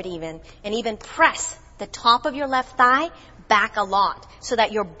forward even, and even press the top of your left thigh back a lot. So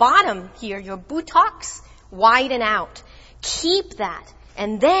that your bottom here, your buttocks, widen out. Keep that.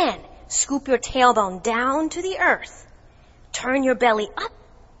 And then scoop your tailbone down to the earth. Turn your belly up.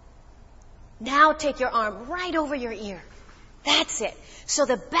 Now take your arm right over your ear. That's it. So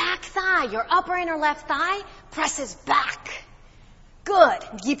the back thigh, your upper inner left thigh, presses back. Good.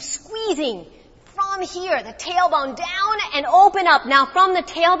 Keep squeezing from here, the tailbone down and open up. Now from the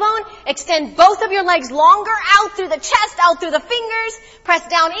tailbone, extend both of your legs longer, out through the chest, out through the fingers. Press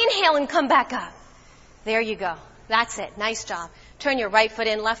down, inhale, and come back up. There you go. That's it. Nice job. Turn your right foot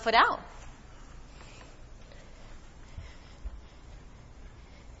in, left foot out.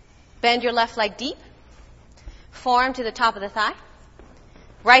 Bend your left leg deep. Forearm to the top of the thigh.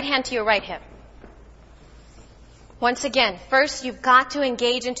 Right hand to your right hip. Once again, first you've got to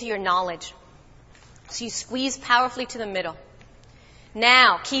engage into your knowledge. So you squeeze powerfully to the middle.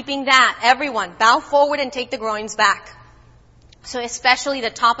 Now, keeping that, everyone, bow forward and take the groins back. So especially the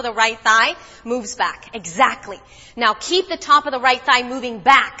top of the right thigh moves back. Exactly. Now keep the top of the right thigh moving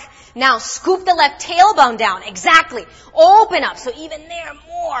back. Now scoop the left tailbone down. Exactly. Open up. So even there,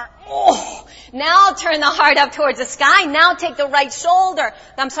 more. Oh. Now turn the heart up towards the sky. Now take the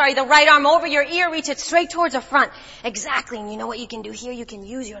the right arm over your ear. Reach it straight towards the front. Exactly. And you know what you can do here? You can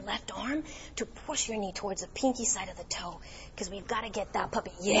use your left arm to push your knee towards the pinky side of the toe. Because we've got to get that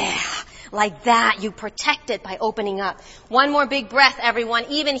puppy. Yeah. Like that. You protect it by opening up. One more big breath, everyone.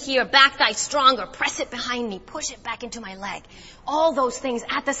 Even here, back thigh stronger. Press it behind me. Push it back into my leg. All those things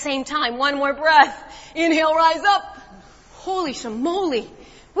at the same time. One more breath. Inhale, rise up. Holy shamoly.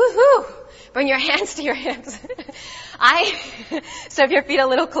 Woohoo. Bring your hands to your hips. Step your feet a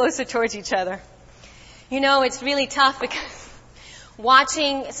little closer towards each other. You know, it's really tough because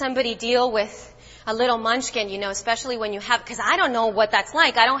watching somebody deal with a little munchkin, you know, especially when you have, because I don't know what that's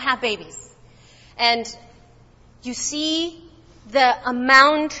like. I don't have babies. And you see the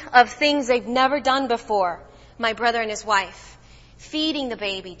amount of things they've never done before. My brother and his wife. Feeding the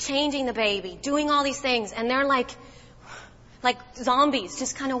baby, changing the baby, doing all these things. And they're like zombies,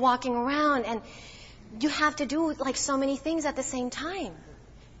 just kind of walking around. And you have to do like so many things at the same time.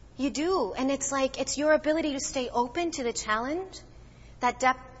 You do. And it's like, it's your ability to stay open to the challenge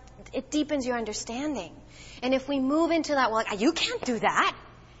that it deepens your understanding. And if we move into that, well, you can't do that.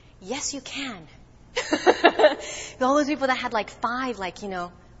 Yes, you can. All those people that had five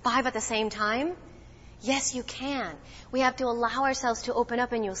at the same time. Yes, you can. We have to allow ourselves to open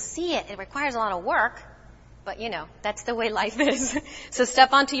up and you'll see it. It requires a lot of work, but that's the way life is. So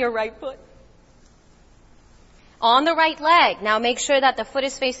step onto your right foot. On the right leg, now make sure that the foot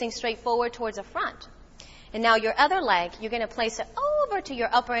is facing straight forward towards the front. And now your other leg, you're going to place it over to your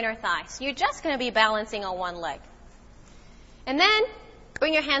upper inner thigh. So you're just going to be balancing on one leg. And then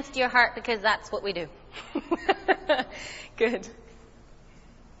bring your hands to your heart because that's what we do. Good.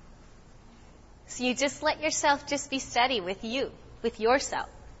 So you just let yourself just be steady with you, with yourself.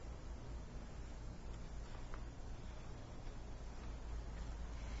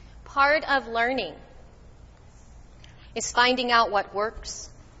 Part of learning is finding out what works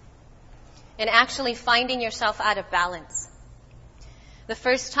and actually finding yourself out of balance. The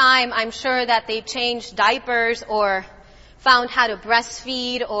first time I'm sure that they've changed diapers or found how to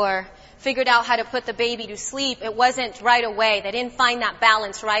breastfeed or figured out how to put the baby to sleep, it wasn't right away. They didn't find that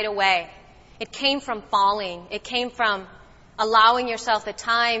balance right away. It came from falling. It came from allowing yourself the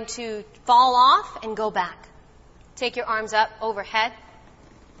time to fall off and go back. Take your arms up overhead.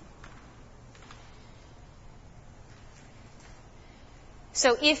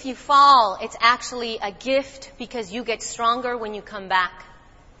 So if you fall, it's actually a gift because you get stronger when you come back.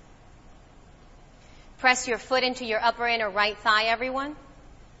 Press your foot into your upper inner right thigh, everyone.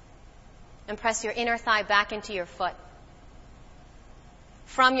 And press your inner thigh back into your foot.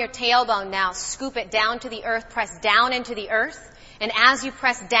 From your tailbone now, scoop it down to the earth, press down into the earth. And as you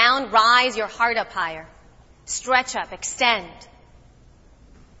press down, rise your heart up higher. Stretch up, extend.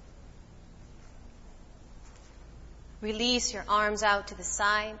 Release your arms out to the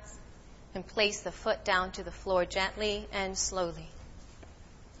sides and place the foot down to the floor gently and slowly.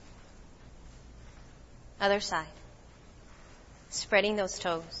 Other side. Spreading those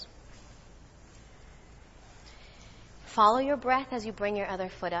toes. Follow your breath as you bring your other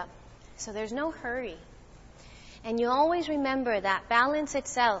foot up. So there's no hurry. And you always remember that balance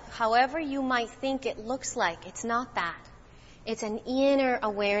itself, however you might think it looks like, it's not that. It's an inner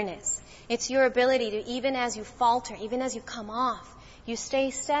awareness. It's your ability to, even as you falter, even as you come off, you stay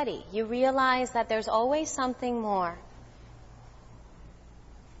steady. You realize that there's always something more.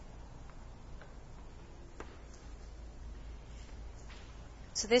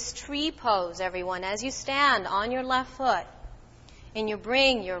 So this tree pose, everyone, as you stand on your left foot and you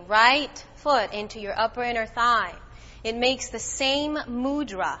bring your right foot into your upper inner thigh, it makes the same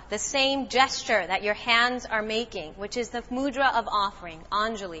mudra, the same gesture that your hands are making, which is the mudra of offering,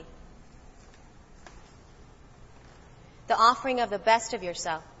 Anjali. The offering of the best of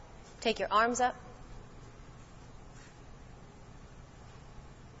yourself. Take your arms up.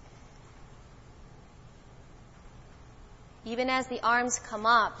 Even as the arms come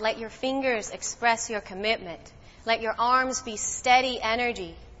up, let your fingers express your commitment. Let your arms be steady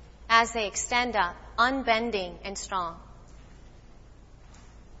energy as they extend up, unbending and strong.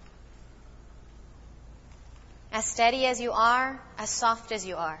 As steady as you are, as soft as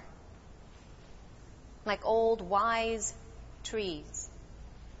you are. Like old, wise trees,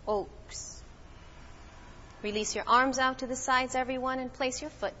 oaks. Release your arms out to the sides, everyone, and place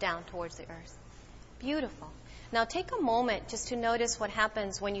your foot down towards the earth. Beautiful. Now take a moment just to notice what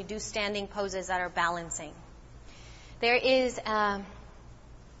happens when you do standing poses that are balancing. There is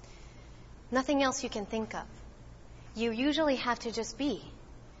nothing else you can think of. You usually have to just be.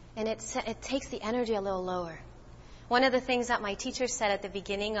 And it takes the energy a little lower. One of the things that my teacher said at the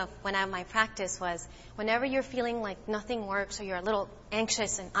beginning of my practice was, whenever you're feeling like nothing works or you're a little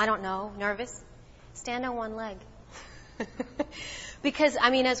anxious and, I don't know, nervous, stand on one leg. Because,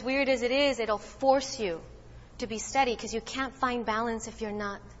 as weird as it is, it'll force you to be steady because you can't find balance if you're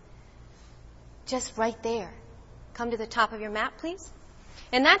not just right there. Come to the top of your mat, please.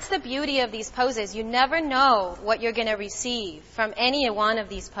 And that's the beauty of these poses. You never know what you're going to receive from any one of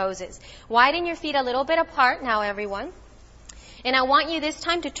these poses. Widen your feet a little bit apart now, everyone. And I want you this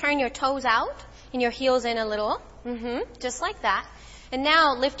time to turn your toes out and your heels in a little. Just like that. And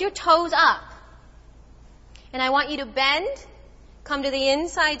now lift your toes up. And I want you to bend. Come to the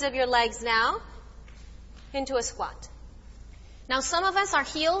insides of your legs now. Into a squat. Now some of us, our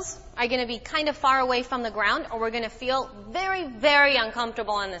heels are going to be kind of far away from the ground, or we're going to feel very, very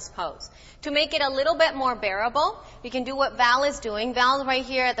uncomfortable in this pose. To make it a little bit more bearable, we can do what Val is doing. Val right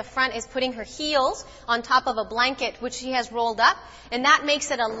here at the front is putting her heels on top of a blanket which she has rolled up, and that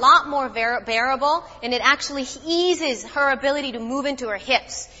makes it a lot more bearable, and it actually eases her ability to move into her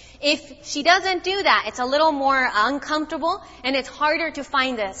hips. If she doesn't do that, it's a little more uncomfortable, and it's harder to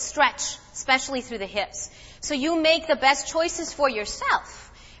find the stretch, especially through the hips. So you make the best choices for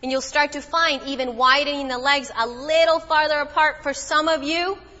yourself. And you'll start to find even widening the legs a little farther apart for some of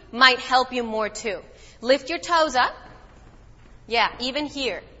you might help you more too. Lift your toes up. Yeah, even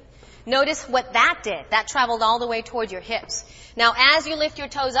here. Notice what that did. That traveled all the way toward your hips. Now as you lift your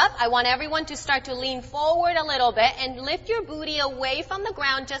toes up, I want everyone to start to lean forward a little bit and lift your booty away from the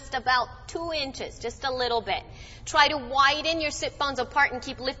ground just about 2 inches, just a little bit. Try to widen your sit bones apart and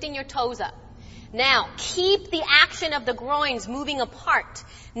keep lifting your toes up. Now, keep the action of the groins moving apart.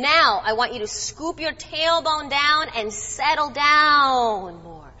 Now, I want you to scoop your tailbone down and settle down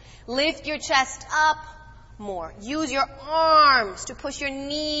more. Lift your chest up more. Use your arms to push your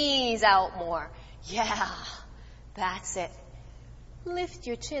knees out more. Yeah, that's it. Lift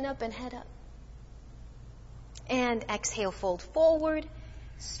your chin up and head up. And exhale, fold forward.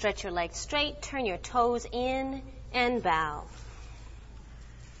 Stretch your legs straight. Turn your toes in and bow.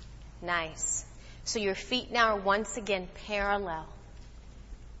 Nice. So your feet now are once again parallel.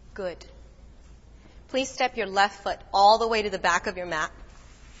 Good. Please step your left foot all the way to the back of your mat.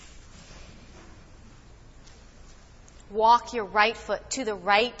 Walk your right foot to the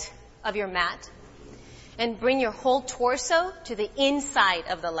right of your mat. And bring your whole torso to the inside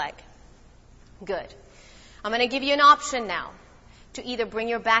of the leg. Good. I'm going to give you an option now to either bring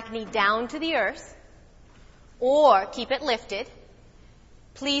your back knee down to the earth or keep it lifted.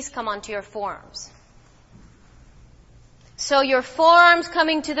 Please come onto your forearms. So your forearms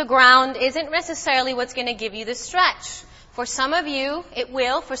coming to the ground isn't necessarily what's going to give you the stretch. For some of you, it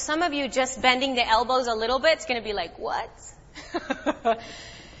will. For some of you, just bending the elbows a little bit, it's going to be like, what?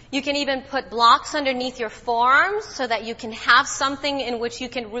 You can even put blocks underneath your forearms so that you can have something in which you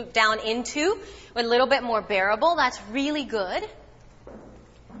can root down into, a little bit more bearable. That's really good.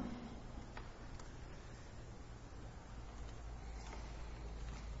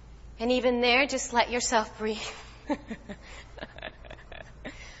 And even there, just let yourself breathe.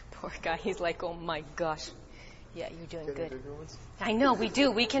 Poor guy, he's like, oh my gosh. Yeah, you're doing good. I know, we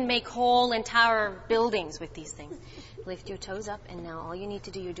do. We can make whole entire buildings with these things. Lift your toes up, and now all you need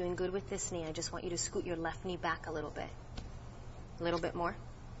to do, you're doing good with this knee. I just want you to scoot your left knee back a little bit. A little bit more.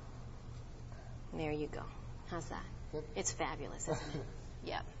 There you go. How's that? Good. It's fabulous, isn't it?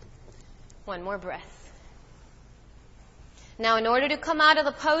 Yep. One more breath. Now, in order to come out of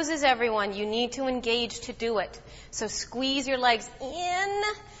the poses, everyone, you need to engage to do it. So squeeze your legs in,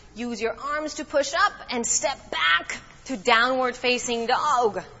 use your arms to push up, and step back to downward facing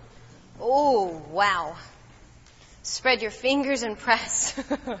dog. Oh, wow. Spread your fingers and press.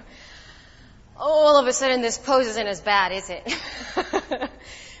 All of a sudden, this pose isn't as bad, is it?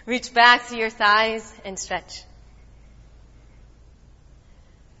 Reach back to your thighs and stretch.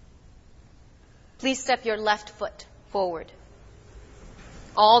 Please step your left foot forward.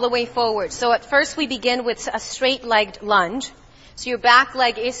 All the way forward. So at first we begin with a straight-legged lunge. So your back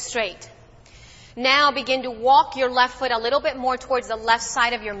leg is straight. Now begin to walk your left foot a little bit more towards the left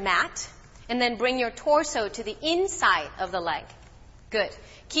side of your mat. And then bring your torso to the inside of the leg. Good.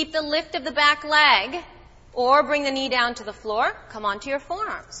 Keep the lift of the back leg or bring the knee down to the floor. Come onto your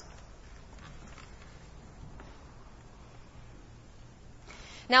forearms.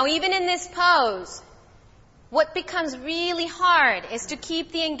 Now even in this pose, what becomes really hard is to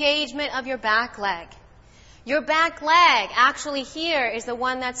keep the engagement of your back leg. Your back leg actually here is the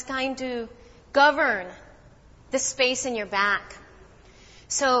one that's going to govern the space in your back.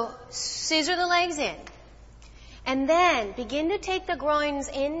 So scissor the legs in. And then begin to take the groins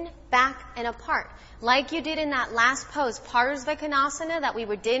in, back, and apart. Like you did in that last pose, Parsvakonasana, that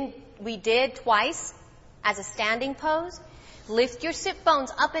we did twice as a standing pose. Lift your sit bones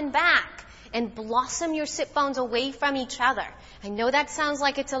up and back and blossom your sit bones away from each other. I know that sounds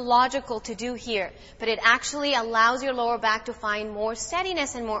like it's illogical to do here, but it actually allows your lower back to find more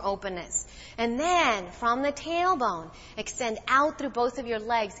steadiness and more openness. And then, from the tailbone, extend out through both of your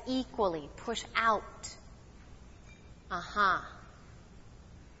legs equally. Push out.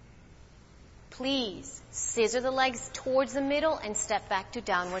 Please, scissor the legs towards the middle and step back to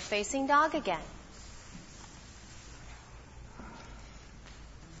downward facing dog again.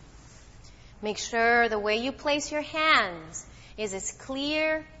 Make sure the way you place your hands is as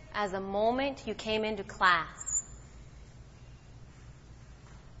clear as the moment you came into class.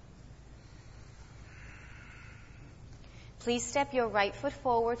 Please step your right foot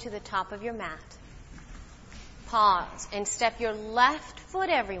forward to the top of your mat. Pause and step your left foot,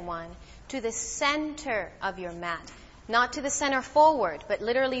 everyone, to the center of your mat. Not to the center forward, but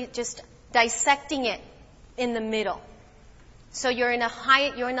literally just dissecting it in the middle. So you're in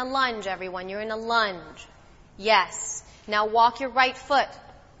a lunge, everyone. You're in a lunge. Yes. Now walk your right foot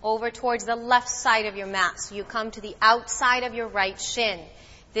over towards the left side of your mat. So you come to the outside of your right shin.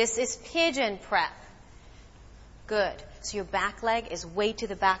 This is pigeon prep. Good. So your back leg is way to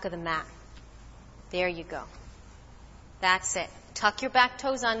the back of the mat. There you go. That's it. Tuck your back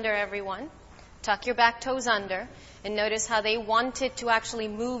toes under, everyone. Tuck your back toes under. And notice how they wanted to actually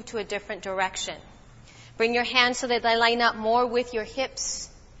move to a different direction. Bring your hands so that they line up more with your hips.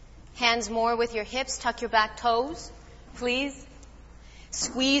 Hands more with your hips. Tuck your back toes, please.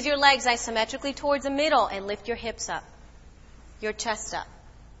 Squeeze your legs isometrically towards the middle and lift your hips up. Your chest up.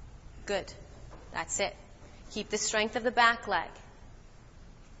 Good. That's it. Keep the strength of the back leg.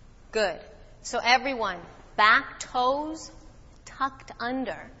 Good. So everyone, back toes tucked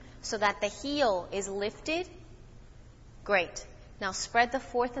under so that the heel is lifted. Great. Now spread the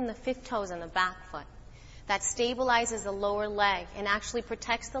fourth and the fifth toes on the back foot. That stabilizes the lower leg and actually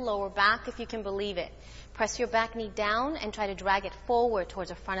protects the lower back, if you can believe it. Press your back knee down and try to drag it forward towards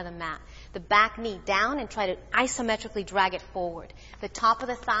the front of the mat. The back knee down and try to isometrically drag it forward. The top of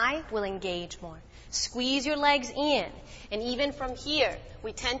the thigh will engage more. Squeeze your legs in. And even from here,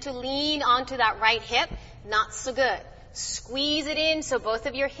 we tend to lean onto that right hip. Not so good. Squeeze it in so both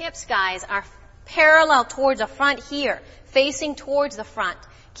of your hips, guys, are parallel towards the front here, facing towards the front.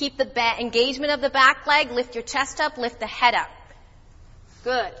 Keep the engagement of the back leg. Lift your chest up. Lift the head up.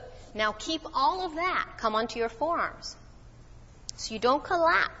 Good. Now keep all of that. Come onto your forearms. So you don't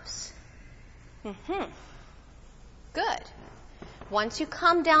collapse. Good. Once you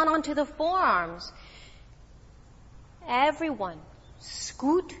come down onto the forearms, everyone,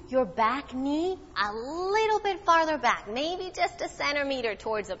 scoot your back knee a little bit farther back. Maybe just a centimeter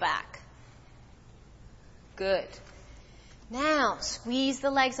towards the back. Good. Now, squeeze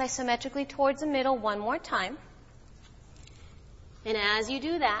the legs isometrically towards the middle one more time. And as you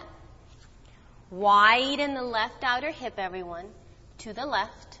do that, widen the left outer hip, everyone, to the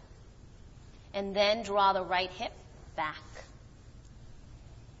left. And then draw the right hip back.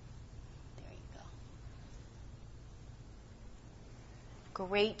 There you go.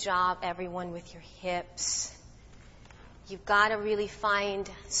 Great job, everyone, with your hips. You've got to really find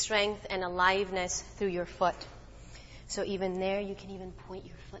strength and aliveness through your foot. So even there, you can even point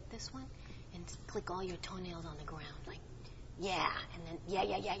your foot this one and click all your toenails on the ground. Like, yeah, and then yeah,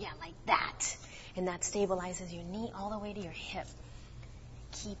 like that. And that stabilizes your knee all the way to your hip.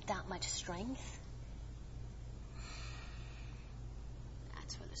 Keep that much strength.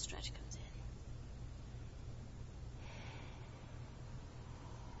 That's where the stretch comes in.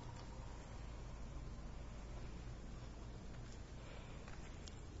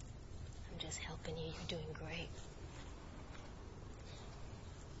 I'm just helping you. You're doing great.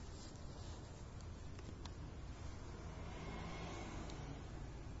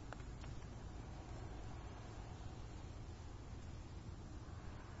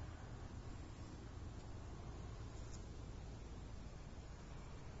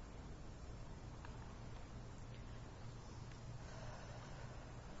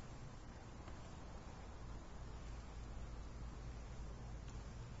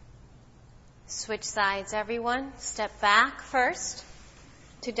 Switch sides, everyone. Step back first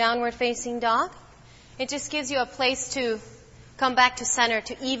to downward facing dog. It just gives you a place to come back to center,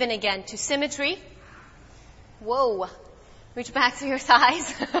 to even again, to symmetry. Whoa. Reach back through your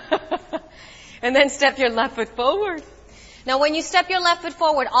thighs. And then step your left foot forward. Now when you step your left foot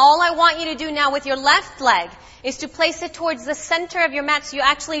forward, all I want you to do now with your left leg is to place it towards the center of your mat. So you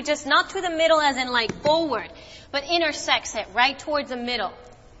actually just, not to the middle as in like forward, but intersects it right towards the middle.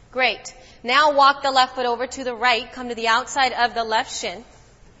 Great. Now walk the left foot over to the right. Come to the outside of the left shin.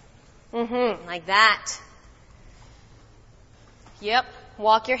 Like that. Yep.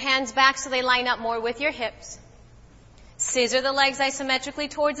 Walk your hands back so they line up more with your hips. Scissor the legs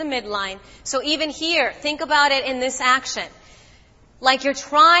isometrically towards the midline. So even here, think about it in this action. Like you're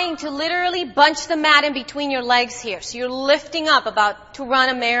trying to literally bunch the mat in between your legs here. So you're lifting up about to run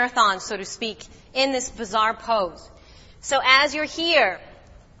a marathon, so to speak, in this bizarre pose. So as you're here,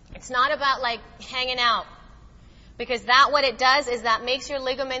 it's not about like hanging out. Because that what it does is that makes your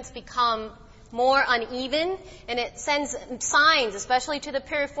ligaments become more uneven, and it sends signs, especially to the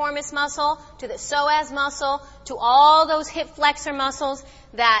piriformis muscle, to the psoas muscle, to all those hip flexor muscles,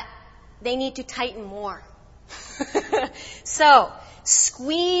 that they need to tighten more. So,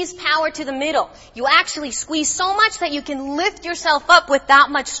 squeeze power to the middle. You actually squeeze so much that you can lift yourself up with that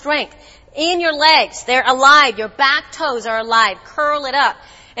much strength. In your legs, they're alive. Your back toes are alive. Curl it up.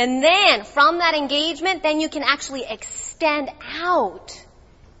 And then, from that engagement, then you can actually extend out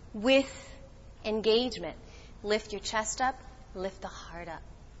with engagement. Lift your chest up, lift the heart up.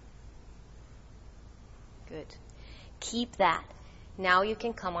 Good. Keep that. Now you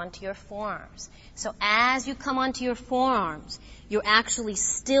can come onto your forearms. So as you come onto your forearms, you're actually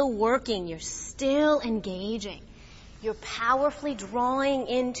still working, you're still engaging. You're powerfully drawing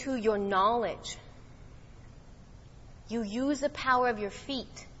into your knowledge. You use the power of your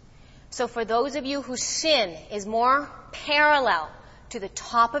feet. So for those of you whose shin is more parallel to the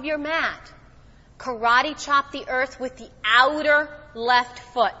top of your mat, karate chop the earth with the outer left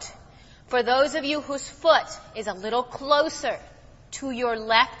foot. For those of you whose foot is a little closer to your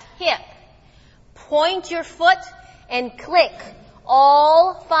left hip, point your foot and click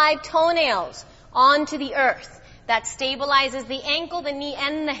all 5 toenails onto the earth. That stabilizes the ankle, the knee,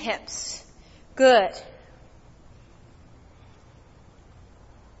 and the hips. Good.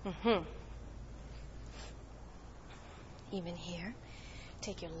 Even here.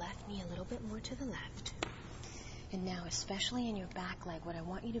 Take your left knee a little bit more to the left. And now, especially in your back leg, what I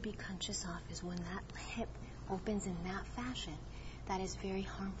want you to be conscious of is when that hip opens in that fashion, that is very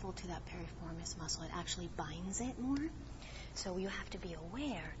harmful to that piriformis muscle. It actually binds it more. So you have to be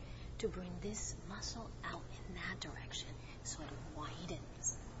aware to bring this muscle out in that direction so it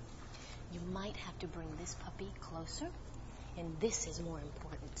widens. You might have to bring this puppy closer, and this is more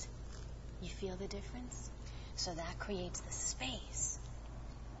important. You feel the difference? So that creates the space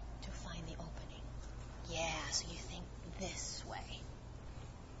to find the opening. Yeah, so you think this way.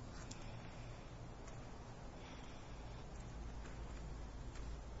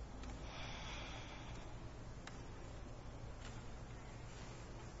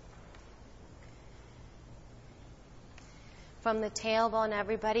 From the tailbone,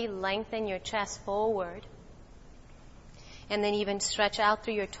 everybody, lengthen your chest forward. And then even stretch out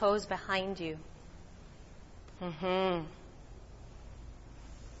through your toes behind you.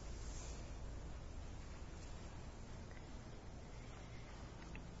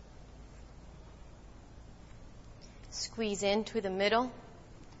 Squeeze into the middle.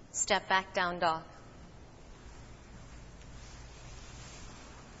 Step back, down dog.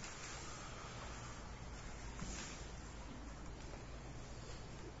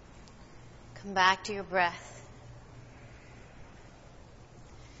 Come back to your breath.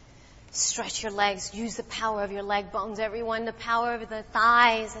 Stretch your legs. Use the power of your leg bones, everyone. The power of the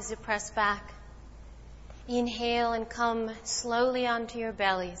thighs as you press back. Inhale and come slowly onto your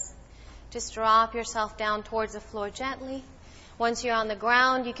bellies. Just drop yourself down towards the floor gently. Once you're on the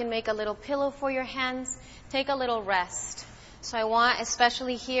ground, you can make a little pillow for your hands. Take a little rest. So I want,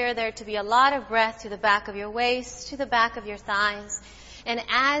 especially here, there to be a lot of breath to the back of your waist, to the back of your thighs. And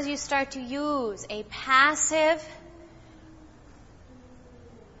as you start to use a passive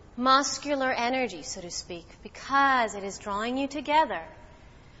muscular energy, so to speak, because it is drawing you together,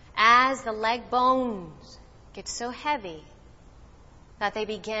 as the leg bones get so heavy that they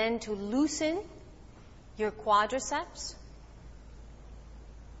begin to loosen your quadriceps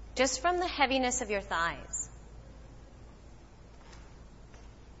just from the heaviness of your thighs.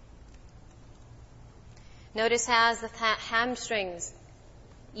 Notice as the hamstrings,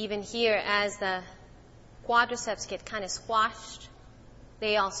 even here, as the quadriceps get kind of squashed,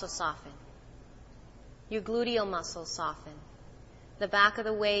 they also soften. Your gluteal muscles soften. The back of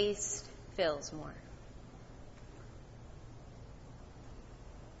the waist fills more.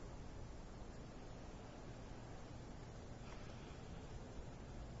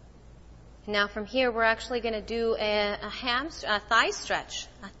 Now from here, we're actually going to do a thigh stretch.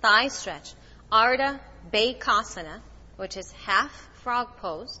 Ardha Bakasana, which is half frog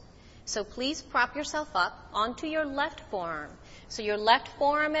pose. So please prop yourself up onto your left forearm. So your left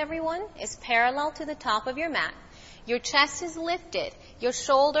forearm, everyone, is parallel to the top of your mat. Your chest is lifted. Your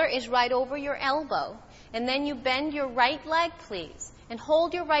shoulder is right over your elbow. And then you bend your right leg, please, and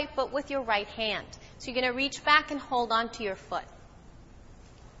hold your right foot with your right hand. So you're going to reach back and hold onto your foot.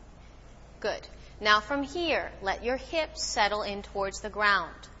 Good. Now from here, let your hips settle in towards the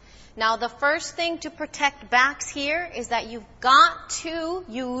ground. Now the first thing to protect backs here is that you've got to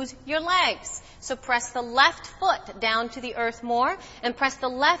use your legs. So press the left foot down to the earth more and press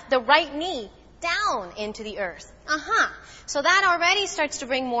the right knee down into the earth. So that already starts to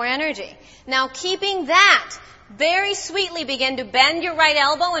bring more energy. Now keeping that, very sweetly begin to bend your right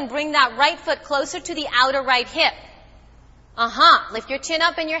elbow and bring that right foot closer to the outer right hip. Lift your chin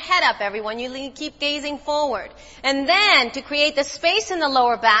up and your head up, everyone. You keep gazing forward. And then, to create the space in the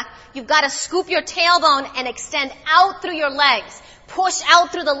lower back, you've got to scoop your tailbone and extend out through your legs. Push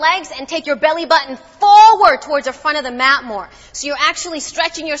out through the legs and take your belly button forward towards the front of the mat more. So you're actually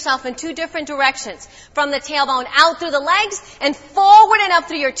stretching yourself in two different directions. From the tailbone out through the legs and forward and up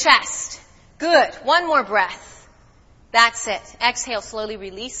through your chest. Good. One more breath. That's it. Exhale, slowly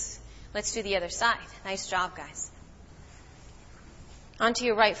release. Let's do the other side. Nice job, guys. Onto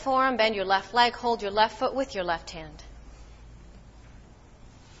your right forearm, bend your left leg, hold your left foot with your left hand.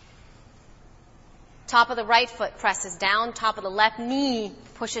 Top of the right foot presses down, top of the left knee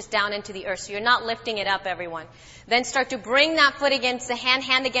pushes down into the earth. So you're not lifting it up, everyone. Then start to bring that foot against the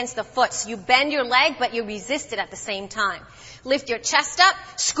hand against the foot. So you bend your leg, but you resist it at the same time. Lift your chest up,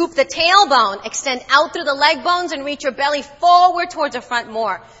 scoop the tailbone, extend out through the leg bones and reach your belly forward towards the front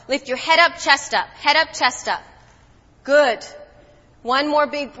more. Lift your head up, chest up, head up, chest up. Good. One more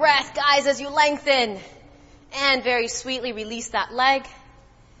big breath, guys, as you lengthen. And very sweetly release that leg.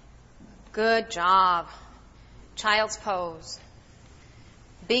 Good job. Child's pose.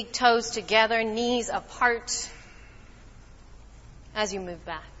 Big toes together, knees apart as you move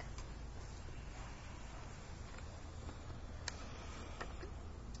back.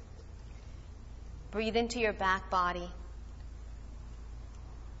 Breathe into your back body.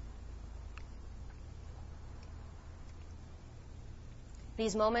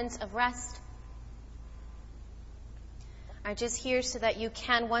 These moments of rest are just here so that you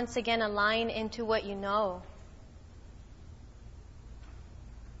can once again align into what you know.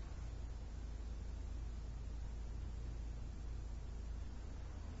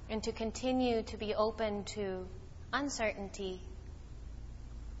 And to continue to be open to uncertainty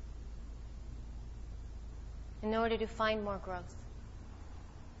in order to find more growth.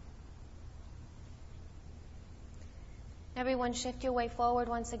 Everyone, shift your way forward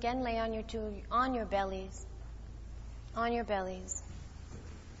once again. Lay on your bellies. On your bellies.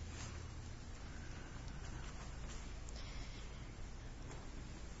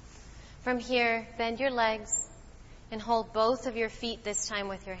 From here, bend your legs and hold both of your feet this time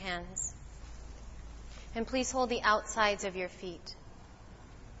with your hands. And please hold the outsides of your feet.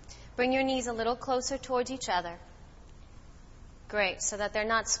 Bring your knees a little closer towards each other. Great, so that they're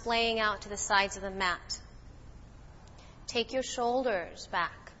not splaying out to the sides of the mat. Take your shoulders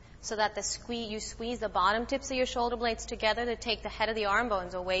back so that you squeeze the bottom tips of your shoulder blades together to take the head of the arm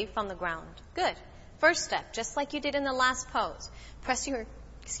bones away from the ground. Good. First step, just like you did in the last pose. Press your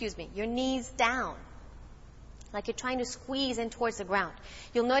knees down, like you're trying to squeeze in towards the ground.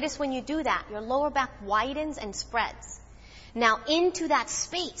 You'll notice when you do that, your lower back widens and spreads. Now into that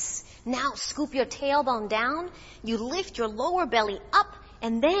space, now scoop your tailbone down, you lift your lower belly up,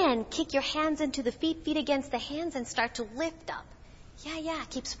 and then kick your hands into the feet against the hands and start to lift up. Yeah,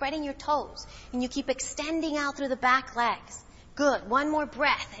 keep spreading your toes. And you keep extending out through the back legs. Good. One more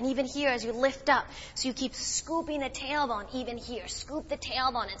breath. And even here as you lift up. So you keep scooping the tailbone even here. Scoop the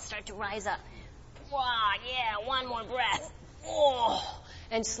tailbone and start to rise up. Wow, yeah, one more breath. Oh.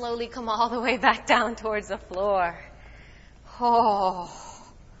 And slowly come all the way back down towards the floor. Oh.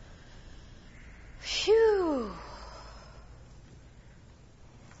 Phew.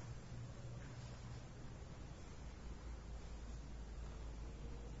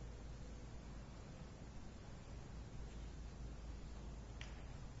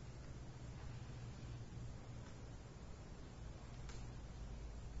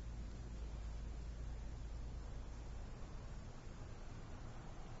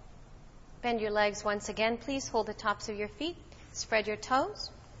 Bend your legs once again. Please hold the tops of your feet. Spread your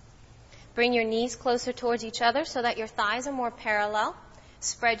toes. Bring your knees closer towards each other so that your thighs are more parallel.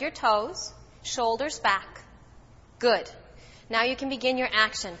 Spread your toes. Shoulders back. Good. Now you can begin your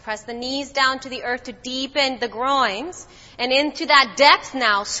action. Press the knees down to the earth to deepen the groins. And into that depth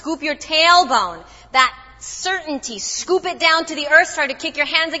now, scoop your tailbone. That certainty. Scoop it down to the earth. Start to kick your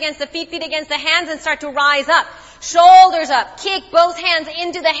hands against the feet against the hands, and start to rise up. Shoulders up. Kick both hands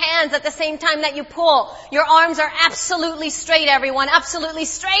into the hands at the same time that you pull. Your arms are absolutely straight, everyone. Absolutely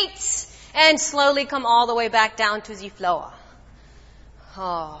straight. And slowly come all the way back down to the floor.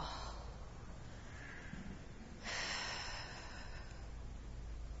 Oh.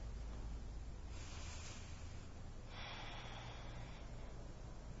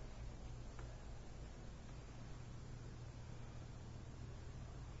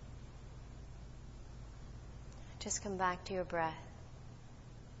 Just come back to your breath.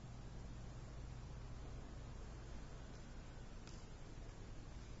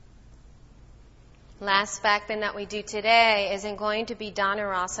 Last backbend that we do today isn't going to be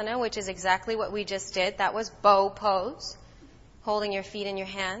Dhanurasana, which is exactly what we just did. That was bow pose, holding your feet in your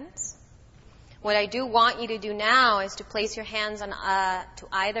hands. What I do want you to do now is to place your hands on to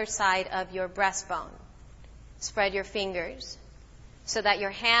either side of your breastbone. Spread your fingers so that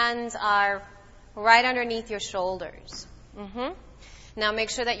your hands are right underneath your shoulders. Now make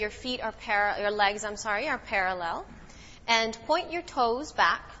sure that your legs are parallel. And point your toes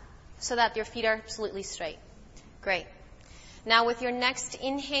back so that your feet are absolutely straight. Great. Now with your next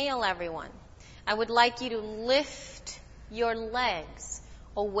inhale, everyone, I would like you to lift your legs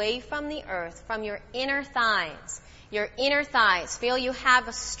away from the earth, from your inner thighs. Your inner thighs. Feel you have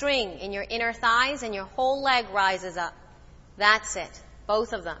a string in your inner thighs and your whole leg rises up. That's it.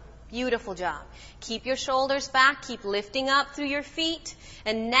 Both of them. Beautiful job. Keep your shoulders back. Keep lifting up through your feet.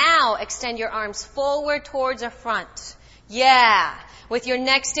 And now extend your arms forward towards the front. Yeah. With your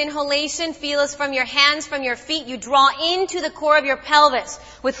next inhalation, feel as from your hands, from your feet, you draw into the core of your pelvis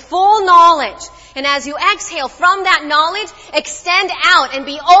with full knowledge. And as you exhale from that knowledge, extend out and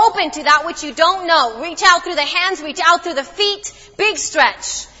be open to that which you don't know. Reach out through the hands, reach out through the feet. Big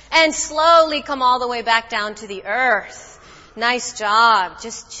stretch. And slowly come all the way back down to the earth. Nice job.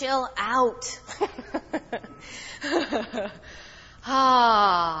 Just chill out.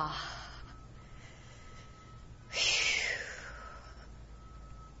 Ah.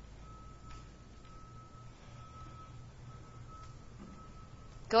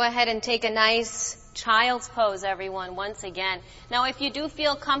 Go ahead and take a nice child's pose, everyone, once again. Now, if you do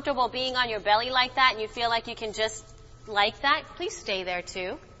feel comfortable being on your belly like that and you feel like you can just like that, please stay there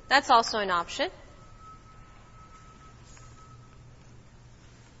too. That's also an option.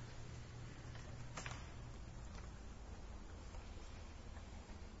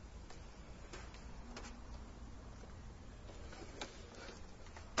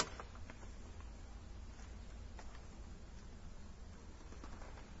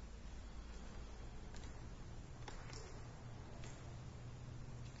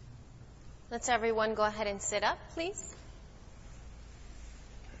 Let's everyone go ahead and sit up, please.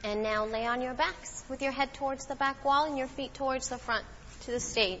 And now lay on your backs with your head towards the back wall and your feet towards the front to the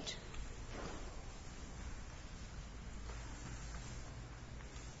stage.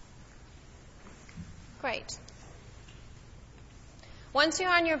 Great. Once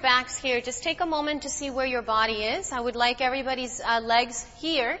you're on your backs here, just take a moment to see where your body is. I would like everybody's legs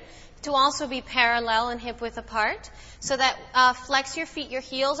here to also be parallel and hip width apart, so that flex your feet, your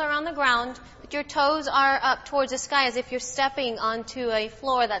heels are on the ground, but your toes are up towards the sky as if you're stepping onto a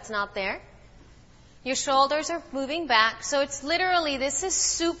floor that's not there. Your shoulders are moving back, so it's literally, this is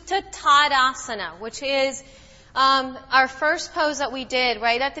Supta Tadasana, which is our first pose that we did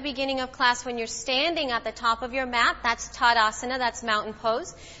right at the beginning of class when you're standing at the top of your mat. That's Tadasana, that's mountain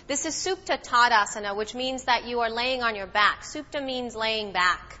pose. This is Supta Tadasana, which means that you are laying on your back. Supta means laying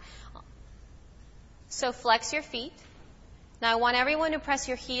back. So flex your feet. Now I want everyone to press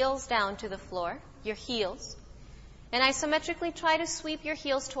your heels down to the floor, your heels. And isometrically try to sweep your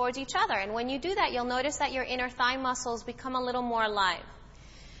heels towards each other. And when you do that, you'll notice that your inner thigh muscles become a little more alive.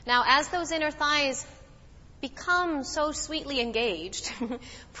 Now as those inner thighs become so sweetly engaged,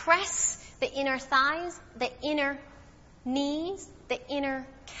 press the inner thighs, the inner knees, the inner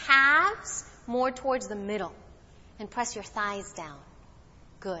calves more towards the middle. And press your thighs down.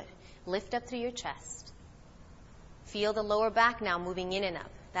 Good. Lift up through your chest. Feel the lower back now moving in and up.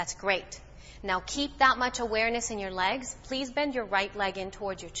 That's great. Now keep that much awareness in your legs. Please bend your right leg in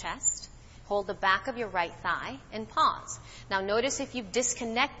towards your chest. Hold the back of your right thigh and pause. Now notice if you've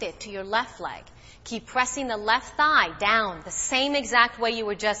disconnected to your left leg. Keep pressing the left thigh down the same exact way you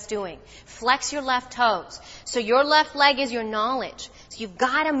were just doing. Flex your left toes. So your left leg is your knowledge. So you've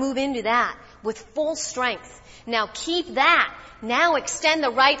got to move into that with full strength. Now keep that. Now extend the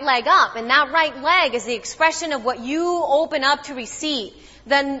right leg up, and that right leg is the expression of what you open up to receive.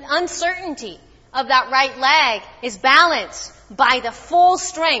 The uncertainty of that right leg is balanced by the full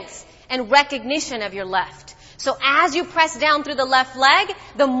strength and recognition of your left. So as you press down through the left leg,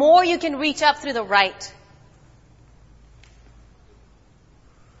 the more you can reach up through the right.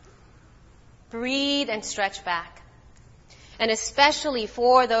 Breathe and stretch back. And especially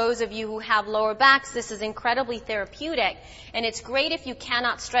for those of you who have lower backs, this is incredibly therapeutic. And it's great if you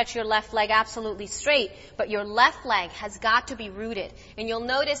cannot stretch your left leg absolutely straight, but your left leg has got to be rooted. And you'll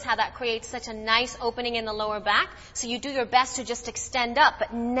notice how that creates such a nice opening in the lower back. So you do your best to just extend up,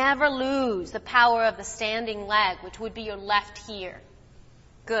 but never lose the power of the standing leg, which would be your left here.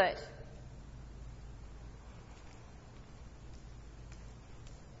 Good.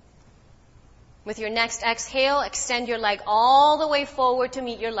 With your next exhale, extend your leg all the way forward to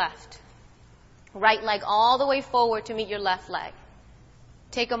meet your left. Right leg all the way forward to meet your left leg.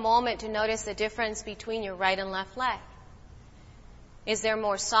 Take a moment to notice the difference between your right and left leg. Is there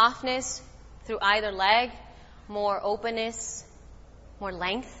more softness through either leg? More openness? More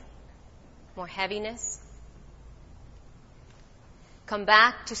length? More heaviness? Come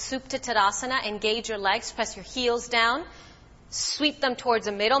back to Supta Tadasana. Engage your legs. Press your heels down. Sweep them towards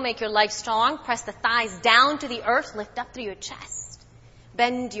the middle. Make your legs strong. Press the thighs down to the earth. Lift up through your chest.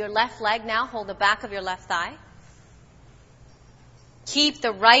 Bend your left leg now. Hold the back of your left thigh. Keep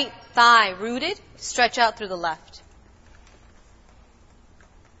the right thigh rooted. Stretch out through the left.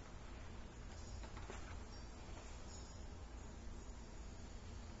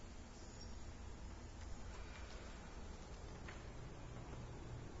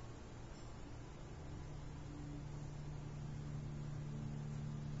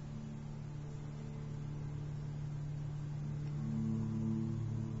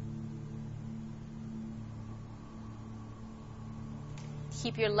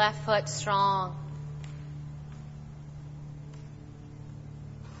 Keep your left foot strong.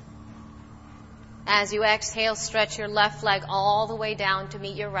 As you exhale, stretch your left leg all the way down to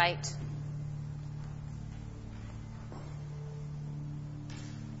meet your right.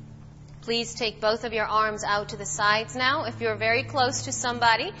 Please take both of your arms out to the sides now. If you're very close to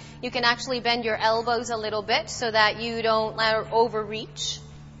somebody, you can actually bend your elbows a little bit so that you don't overreach.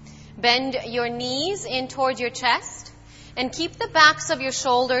 Bend your knees in towards your chest. And keep the backs of your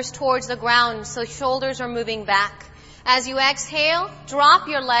shoulders towards the ground so shoulders are moving back. As you exhale, drop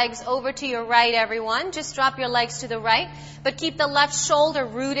your legs over to your right, everyone. Just drop your legs to the right, but keep the left shoulder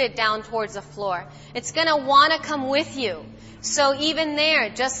rooted down towards the floor. It's going to want to come with you. So even there,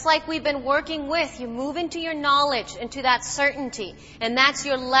 just like we've been working with, you move into your knowledge, into that certainty. And that's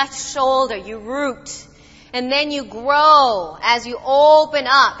your left shoulder. You root. And then you grow as you open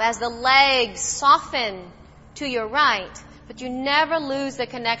up, as the legs soften to your right. But you never lose the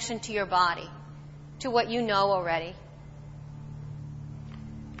connection to your body, to what you know already.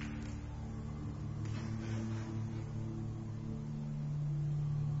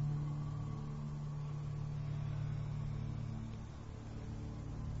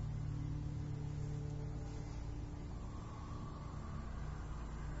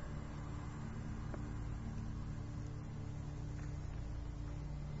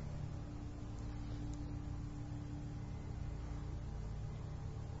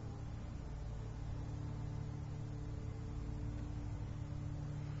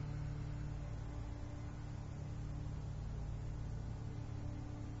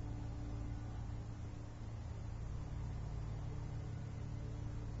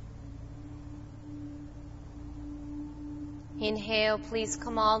 Inhale, please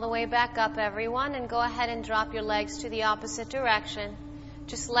come all the way back up, everyone, and go ahead and drop your legs to the opposite direction.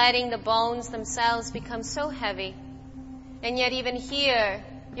 Just letting the bones themselves become so heavy. And yet even here,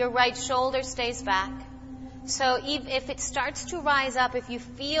 your right shoulder stays back. So if it starts to rise up, if you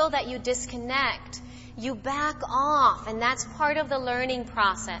feel that you disconnect, you back off, and that's part of the learning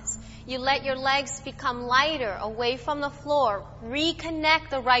process. You let your legs become lighter, away from the floor.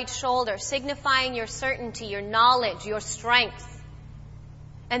 Reconnect the right shoulder, signifying your certainty, your knowledge, your strength.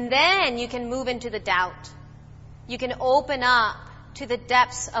 And then you can move into the doubt. You can open up to the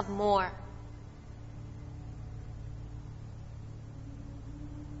depths of more.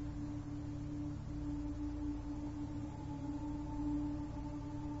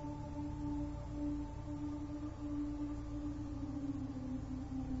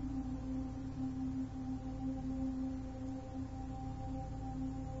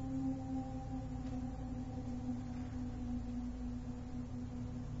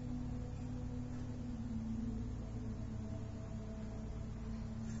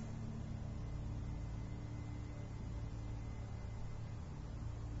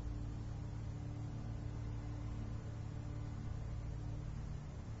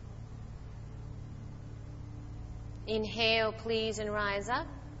 Inhale, please, and rise up.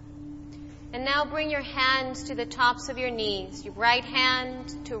 And now bring your hands to the tops of your knees. Your right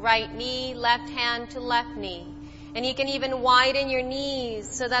hand to right knee, left hand to left knee. And you can even widen your knees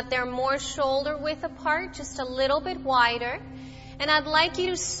so that they're more shoulder width apart, just a little bit wider. And I'd like you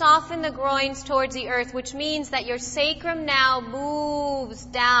to soften the groins towards the earth, which means that your sacrum now moves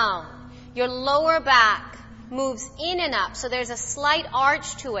down. Your lower back moves in and up. So there's a slight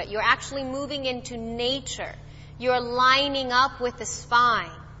arch to it. You're actually moving into nature. You're lining up with the spine.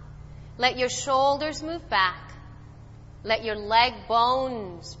 Let your shoulders move back. Let your leg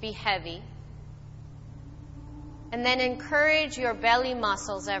bones be heavy. And then encourage your belly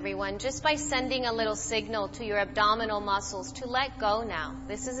muscles, everyone, just by sending a little signal to your abdominal muscles to let go now.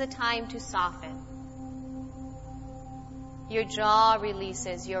 This is a time to soften. Your jaw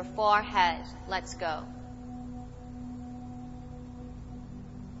releases, your forehead lets go.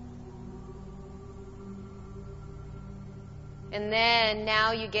 And then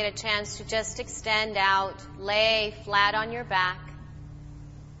now you get a chance to just extend out, lay flat on your back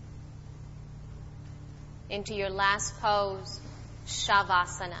into your last pose,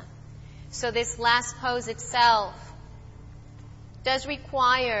 Shavasana. So this last pose itself does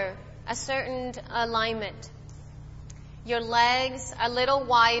require a certain alignment. Your legs a little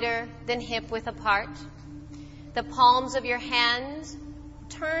wider than hip width apart. The palms of your hands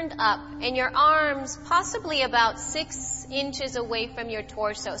turned up, and your arms possibly about 6 inches away from your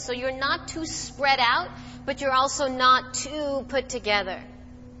torso. So you're not too spread out, but you're also not too put together.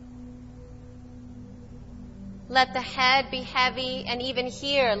 Let the head be heavy, and even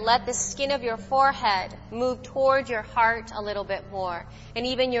here, let the skin of your forehead move toward your heart a little bit more. And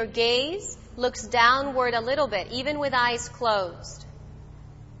even your gaze looks downward a little bit, even with eyes closed.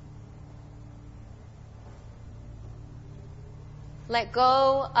 Let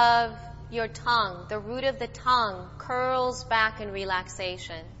go of your tongue. The root of the tongue curls back in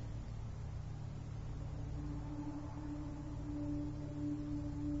relaxation.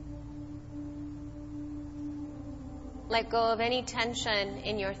 Let go of any tension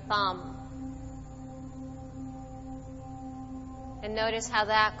in your thumb. And notice how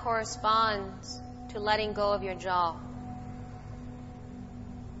that corresponds to letting go of your jaw.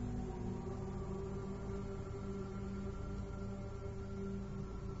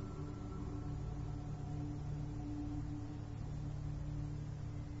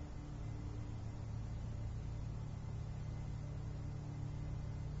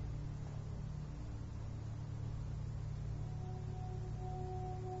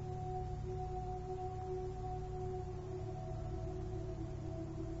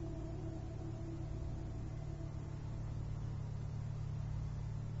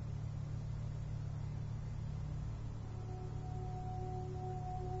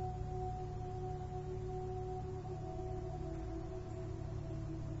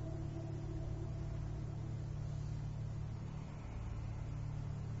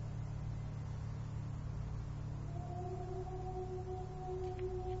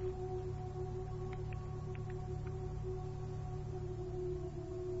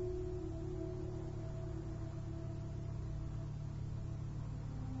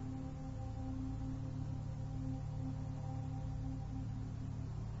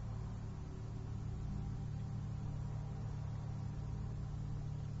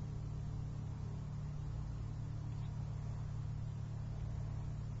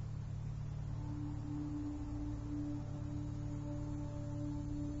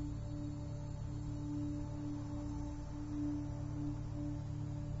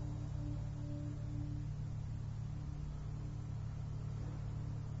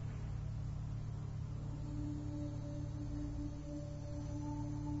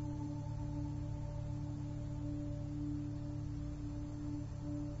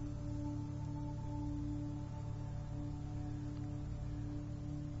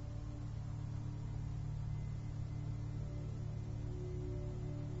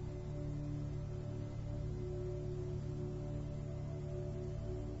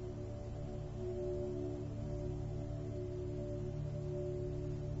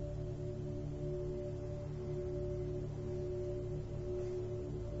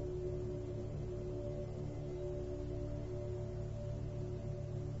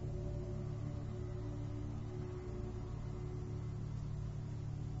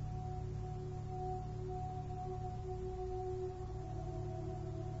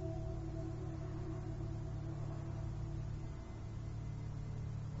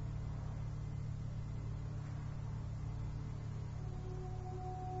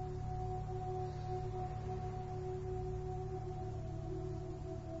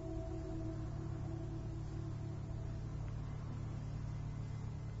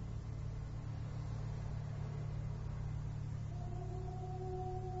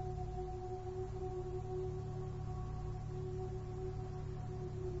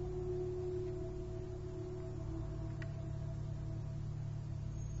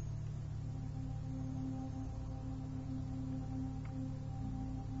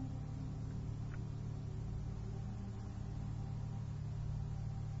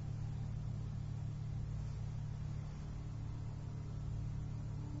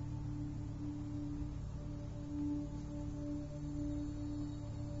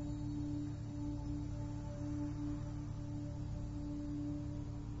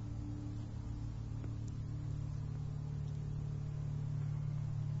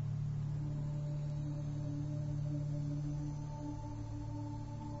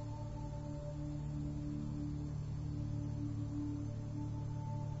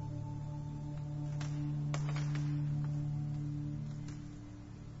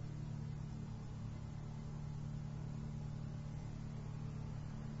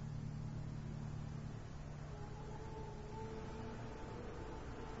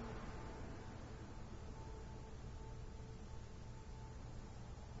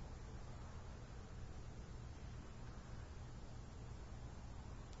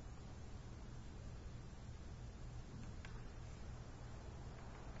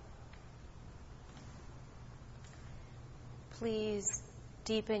 please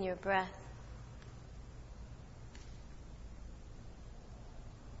deepen your breath.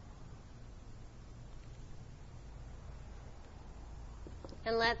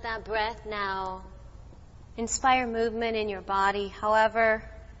 And let that breath now inspire movement in your body, however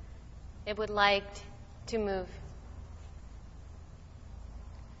it would like to move.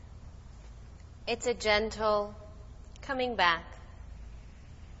 It's a gentle coming back.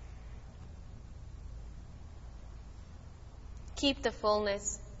 Keep the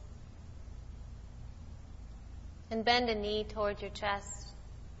fullness. And bend a knee towards your chest.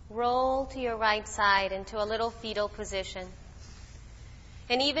 Roll to your right side into a little fetal position.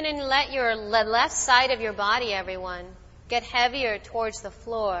 And even let your left side of your body, everyone, get heavier towards the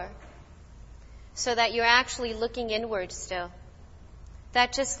floor so that you're actually looking inward still.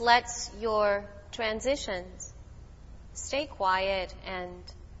 That just lets your transitions stay quiet and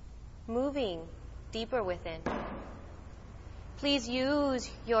moving deeper within. Please use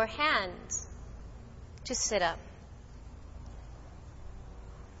your hands to sit up.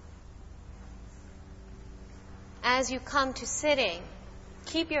 As you come to sitting,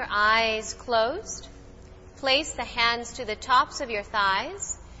 keep your eyes closed. Place the hands to the tops of your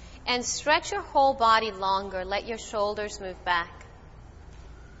thighs and stretch your whole body longer. Let your shoulders move back.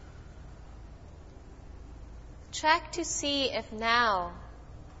 Check to see if now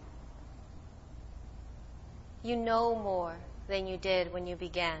you know more than you did when you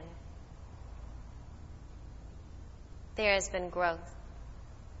began. There has been growth.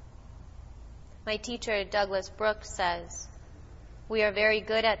 My teacher, Douglas Brooks, says, we are very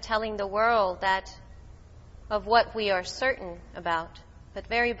good at telling the world that of what we are certain about, but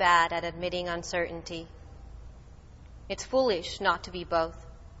very bad at admitting uncertainty. It's foolish not to be both.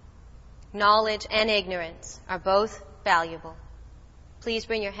 Knowledge and ignorance are both valuable. Please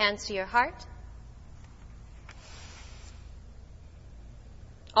bring your hands to your heart.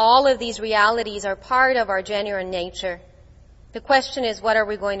 All of these realities are part of our genuine nature. The question is, what are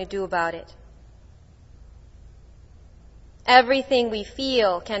we going to do about it? Everything we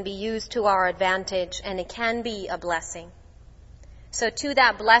feel can be used to our advantage, and it can be a blessing. So to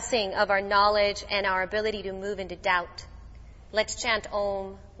that blessing of our knowledge and our ability to move into doubt, let's chant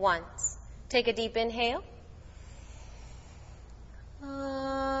Om once. Take a deep inhale.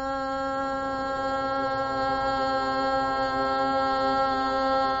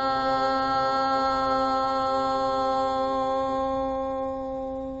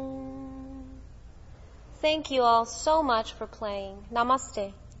 Thank you all so much for playing.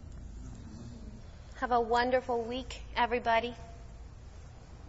 Namaste. Have a wonderful week, everybody.